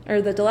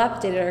the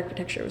dilapidated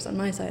architecture was on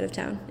my side of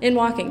town, in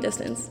walking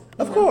distance.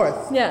 Of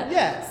course.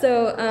 Yeah.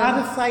 So out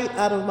of sight,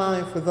 out of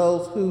mind for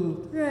those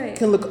who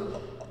can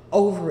look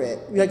over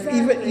it. Like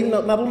even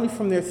not only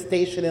from their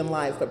station in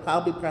life, but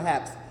probably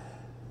perhaps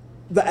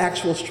the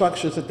actual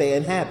structures that they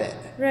inhabit.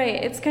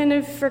 Right. It's kind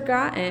of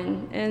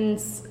forgotten,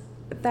 and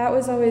that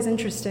was always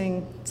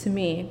interesting to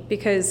me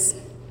because,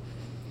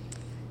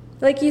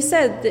 like you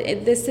said,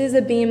 this is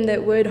a beam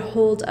that would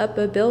hold up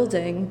a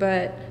building,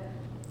 but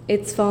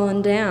it's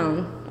fallen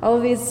down.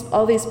 All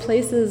these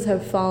places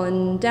have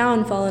fallen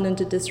down, fallen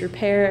into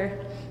disrepair,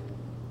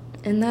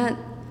 and that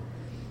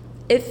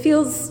it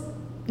feels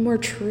more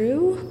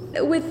true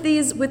with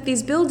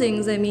these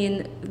buildings. I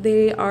mean,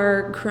 they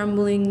are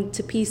crumbling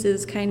to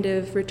pieces, kind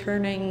of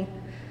returning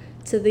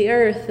to the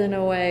earth in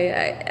a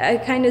way. I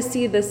kind of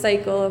see the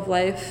cycle of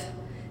life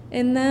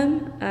in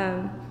them,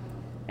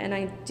 and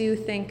I do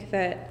think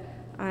that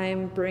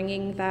I'm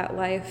bringing that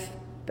life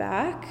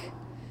back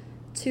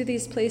to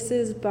these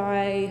places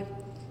by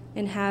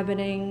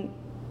inhabiting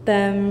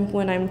them,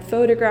 when I'm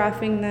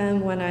photographing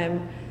them, when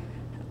I'm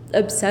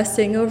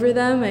obsessing over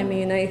them. I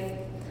mean,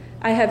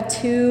 I have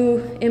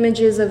 2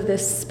 images of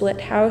this split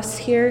house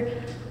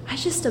here. I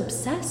just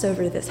obsess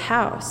over this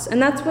house,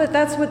 and that's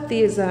what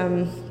these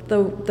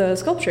the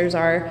sculptures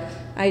are.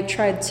 I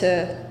tried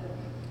to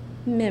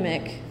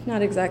mimic,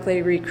 not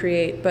exactly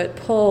recreate, but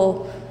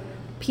pull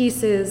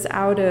pieces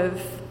out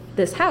of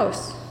this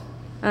house.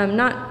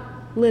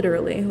 Not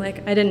literally.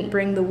 Like, I didn't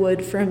bring the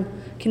wood from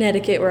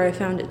Connecticut where I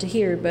found it to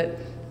here, but,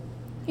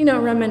 you know,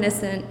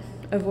 reminiscent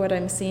of what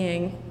I'm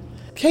seeing.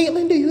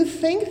 Caitlin, do you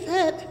think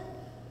that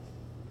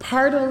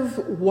part of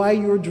why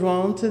you're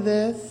drawn to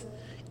this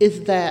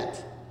is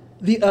that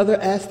the other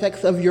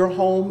aspects of your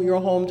home,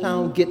 your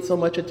hometown, get so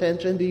much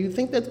attention? Do you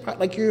think that's part,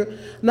 like, you're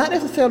not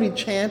necessarily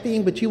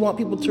championing, but you want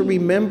people to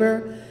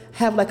remember,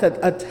 have like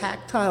a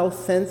tactile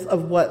sense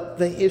of what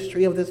the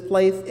history of this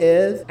place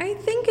is? I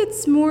think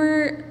it's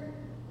more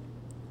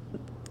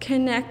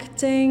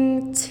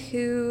connecting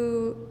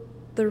to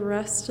the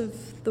rest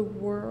of the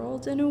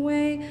world in a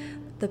way.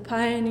 The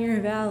Pioneer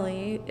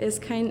Valley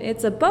is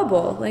it's a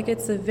bubble. Like,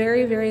 it's a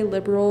very, very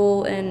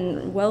liberal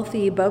and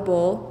wealthy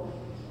bubble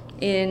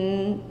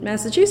in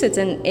Massachusetts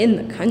and in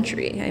the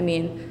country. I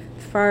mean,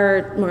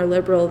 far more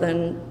liberal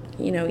than,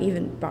 you know,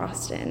 even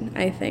Boston,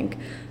 I think.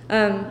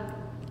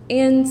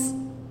 And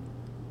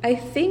I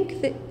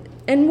think that,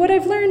 and what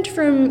I've learned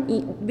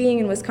from being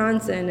in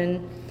Wisconsin,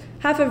 and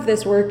half of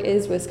this work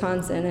is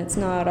Wisconsin, it's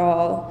not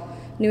all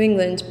New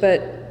England,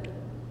 but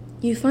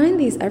you find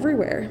these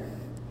everywhere.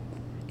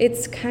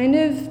 It's kind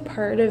of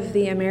part of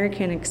the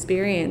American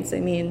experience.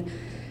 I mean,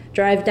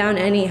 drive down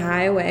any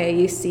highway,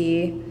 you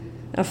see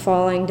a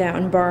falling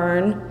down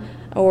barn,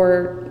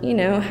 or, you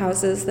know,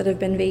 houses that have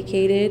been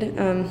vacated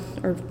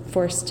or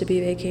forced to be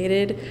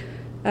vacated.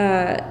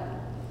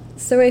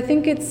 So I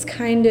think it's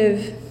kind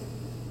of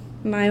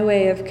my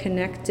way of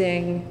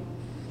connecting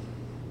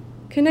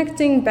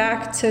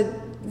back to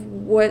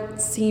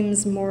what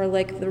seems more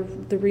like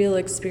the real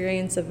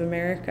experience of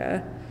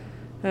America.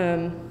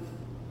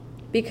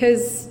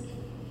 Because,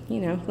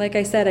 you know, like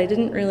I said, I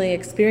didn't really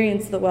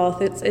experience the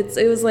wealth.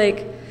 It was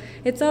like,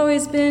 it's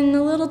always been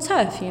a little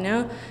tough, you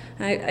know?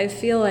 I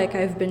feel like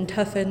I've been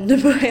toughened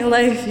by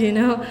life, you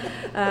know?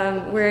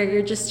 Where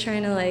you're just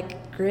trying to,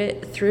 like,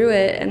 grit through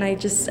it. And I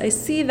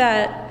see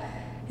that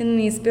in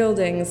these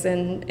buildings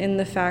and in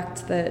the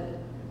fact that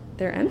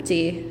they're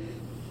empty,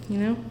 you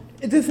know?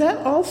 Is that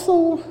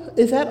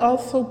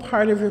also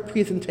part of your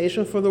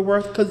presentation for the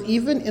work? Because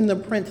even in the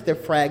prints, they're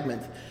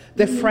fragments.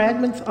 They're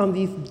fragments on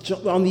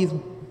these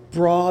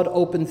broad,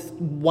 open,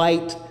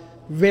 white,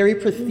 very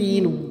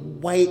pristine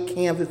white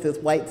canvases,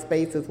 white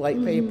spaces,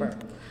 white paper.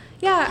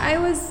 Yeah,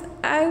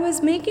 I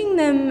was making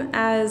them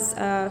as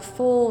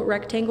full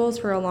rectangles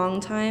for a long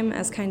time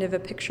as kind of a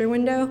picture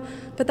window,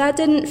 but that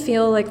didn't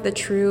feel like the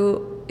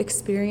true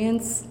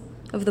experience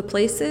of the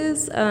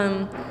places.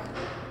 When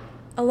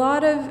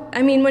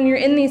you're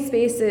in these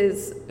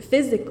spaces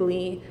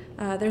physically,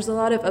 there's a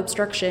lot of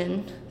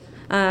obstruction.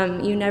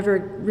 You never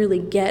really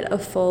get a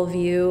full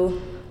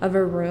view of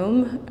a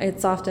room.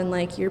 It's often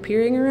like you're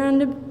peering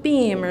around a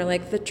beam or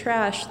like the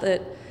trash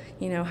that,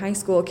 you know, high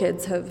school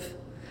kids have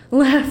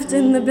left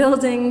in the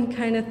building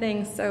kind of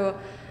thing. So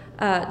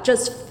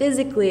just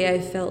physically, I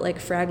felt like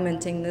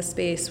fragmenting the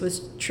space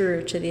was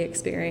true to the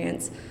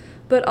experience.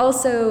 But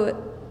also,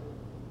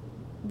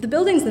 the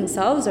buildings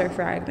themselves are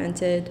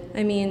fragmented.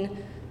 I mean,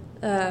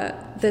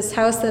 this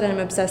house that I'm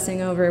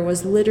obsessing over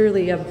was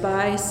literally a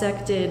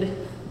bisected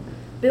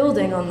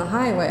building on the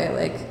highway,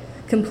 like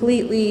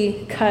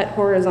completely cut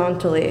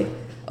horizontally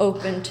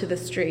open to the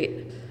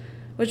street,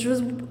 which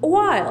was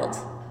wild.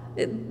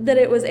 That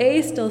it was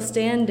still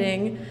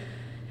standing,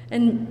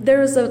 and there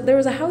was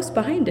a house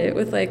behind it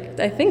with, like,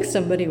 I think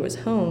somebody was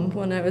home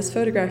when I was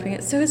photographing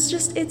it. So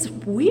it's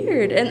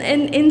weird,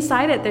 and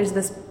inside it there's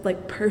this,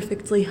 like,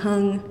 perfectly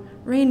hung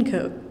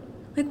raincoat.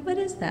 Like, what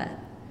is that?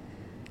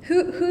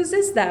 Whose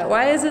is that?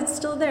 Why is it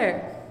still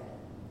there?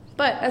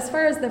 But as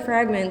far as the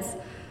fragments,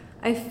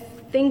 I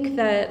think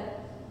that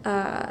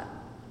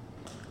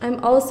I'm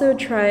also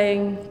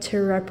trying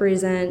to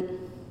represent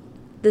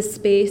the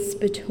space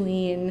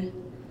between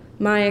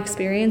my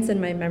experience and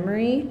my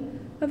memory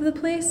of the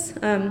place,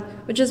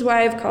 which is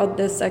why I've called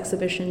this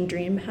exhibition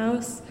Dream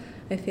House.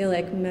 I feel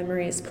like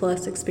memories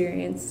plus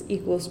experience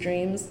equals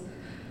dreams.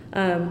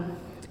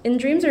 And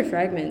dreams are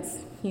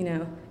fragments, you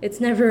know.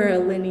 It's never a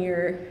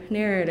linear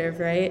narrative,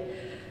 right?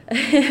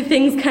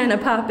 Things kind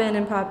of pop in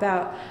and pop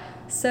out.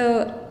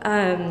 So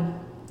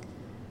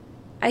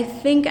I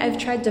think I've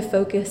tried to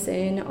focus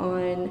in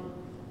on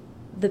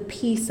the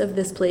piece of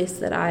this place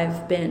that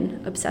I've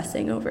been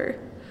obsessing over.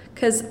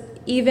 Because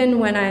even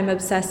when I'm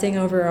obsessing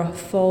over a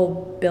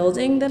full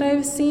building that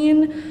I've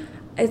seen,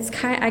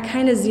 I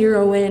kind of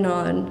zero in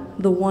on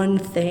the one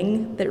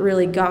thing that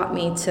really got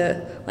me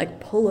to, like,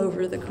 pull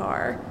over the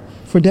car.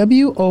 For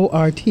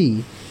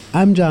WORT,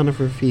 I'm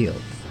Jennifer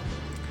Fields.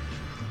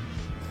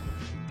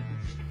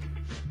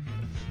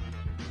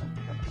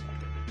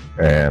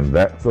 And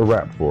that's a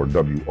wrap for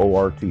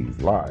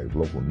WORT's Live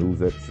Local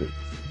News at 6.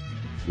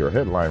 Your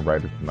headline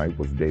writer tonight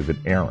was David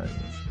Aarons.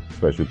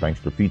 Special thanks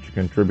to feature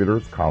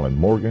contributors Colin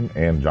Morgan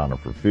and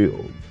Jennifer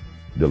Fields.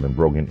 Dylan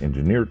Brogan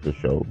engineered the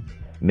show.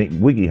 Nate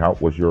Wiggyhout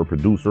was your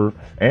producer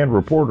and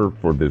reporter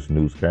for this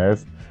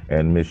newscast.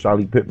 And Ms.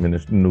 Shali Pittman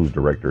is the news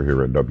director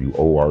here at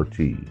WORT.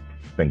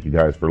 Thank you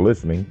guys for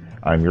listening.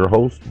 I'm your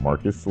host,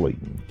 Marcus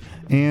Slayton.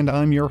 And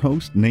I'm your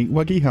host, Nate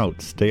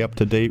Weggehout. Stay up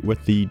to date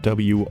with the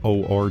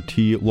WORT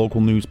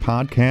Local News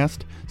Podcast.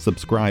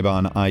 Subscribe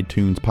on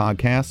iTunes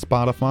Podcasts,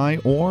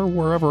 Spotify, or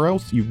wherever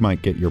else you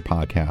might get your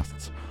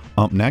podcasts.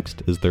 Up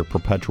next is their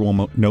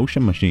Perpetual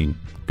Notion Machine.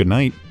 Good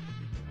night.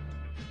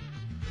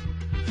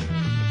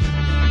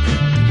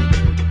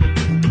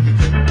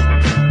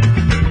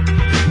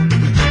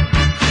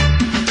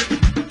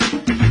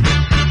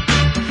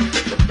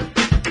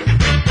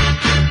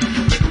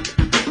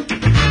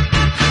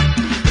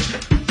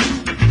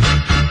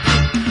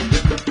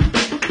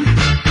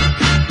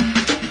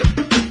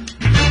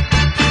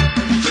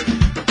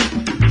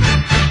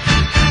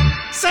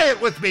 Say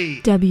it with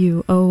me.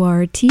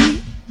 WORT.